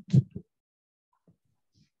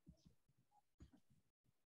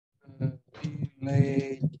don't be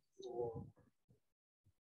late for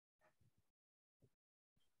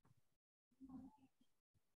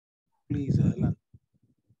please, adelante.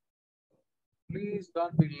 Please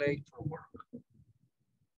don't be late for work.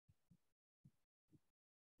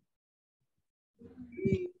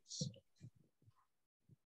 Please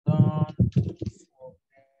don't forget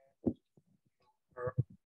your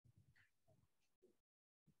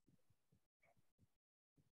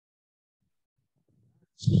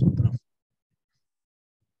es otra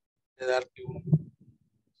de darte un...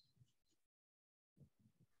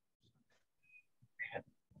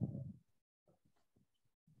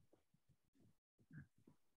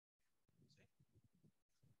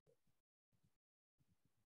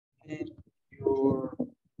 In your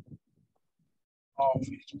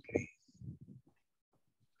office, please.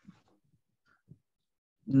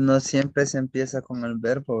 No siempre se empieza con el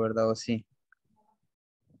verbo, ¿verdad? ¿O sí?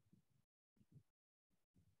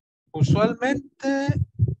 Usualmente,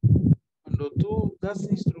 cuando tú das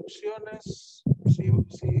instrucciones, si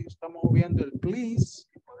estamos viendo el please,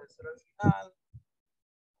 que puede ser al final,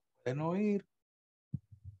 pueden oír,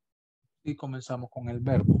 y comenzamos con el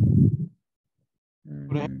verbo.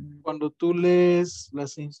 Por ejemplo, cuando tú lees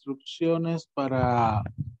las instrucciones para,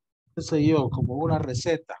 qué sé yo, como una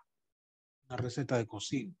receta de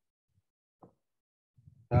cocina.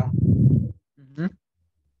 ¿Ya?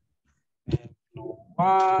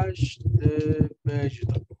 Wash the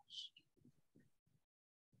vegetables.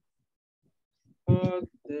 Cut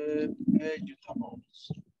the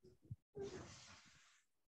vegetables.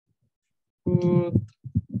 Put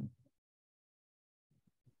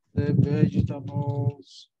the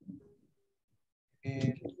vegetables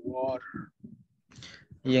in water.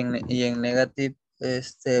 Y en negative,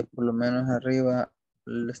 por lo menos arriba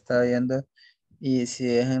lo está viendo. Y si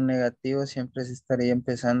es en negativo, siempre se estaría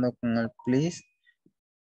empezando con el please.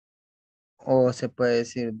 O se puede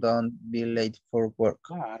decir don't be late for work.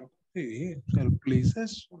 Claro, sí, el please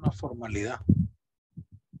es una formalidad.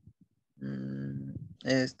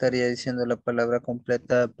 Estaría diciendo la palabra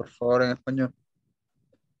completa, por favor, en español.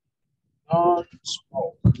 Don't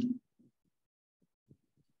smoke.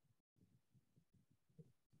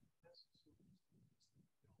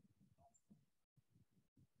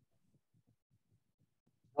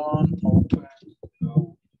 Don't open.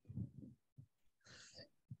 No.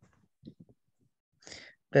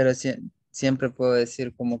 Pero siempre puedo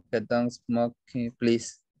decir como que don't smoke,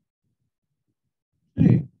 please.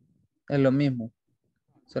 Sí. Es lo mismo.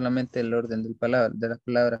 Solamente el orden de las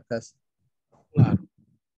palabras casi. Claro.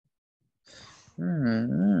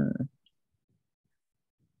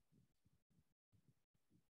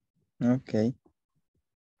 Ok.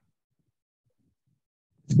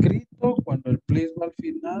 Escrito, cuando el please va al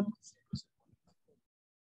final, siempre se pone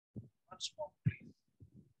don't smoke, please.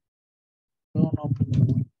 Don't open the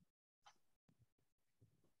window.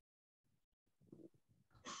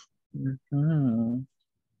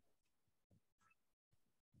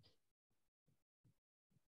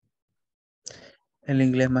 El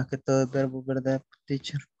inglés más que todo es verbo, ¿verdad,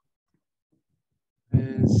 teacher?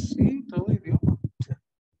 Sí, todo idioma. Es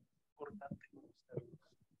importante conocerlo.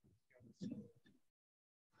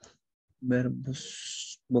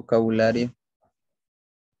 Verbos, vocabulario.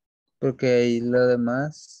 Porque ahí lo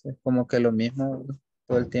demás es como que lo mismo, ¿verdad?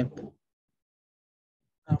 Todo el tiempo.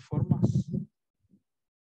 Las formas,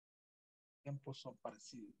 tiempos son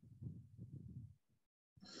parecidos.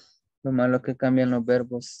 Lo malo es que cambian los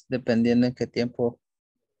verbos dependiendo en qué tiempo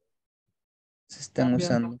se estén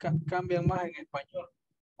usando. Cambian más en español.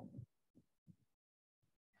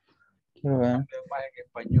 Quiero ver. Cambian más en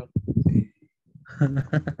español.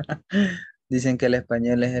 Dicen que el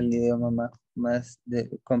español es el idioma más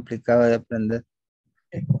complicado de aprender.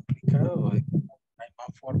 Es complicado, hay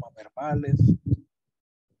más formas verbales.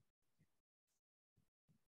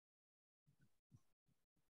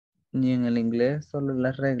 Ni en el inglés, solo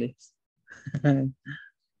las reglas.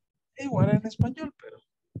 Igual en español, pero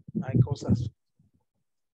hay cosas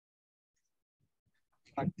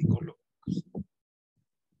prácticos. Sí,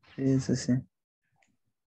 eso sí.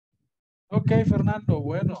 Ok, Fernando,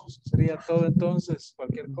 bueno, sería todo entonces.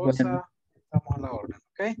 Cualquier cosa, Bueno. estamos a la orden,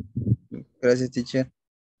 ¿ok? Gracias, teacher.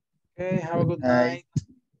 Okay, have a good Night. night.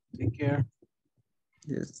 Take care.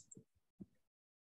 Yes.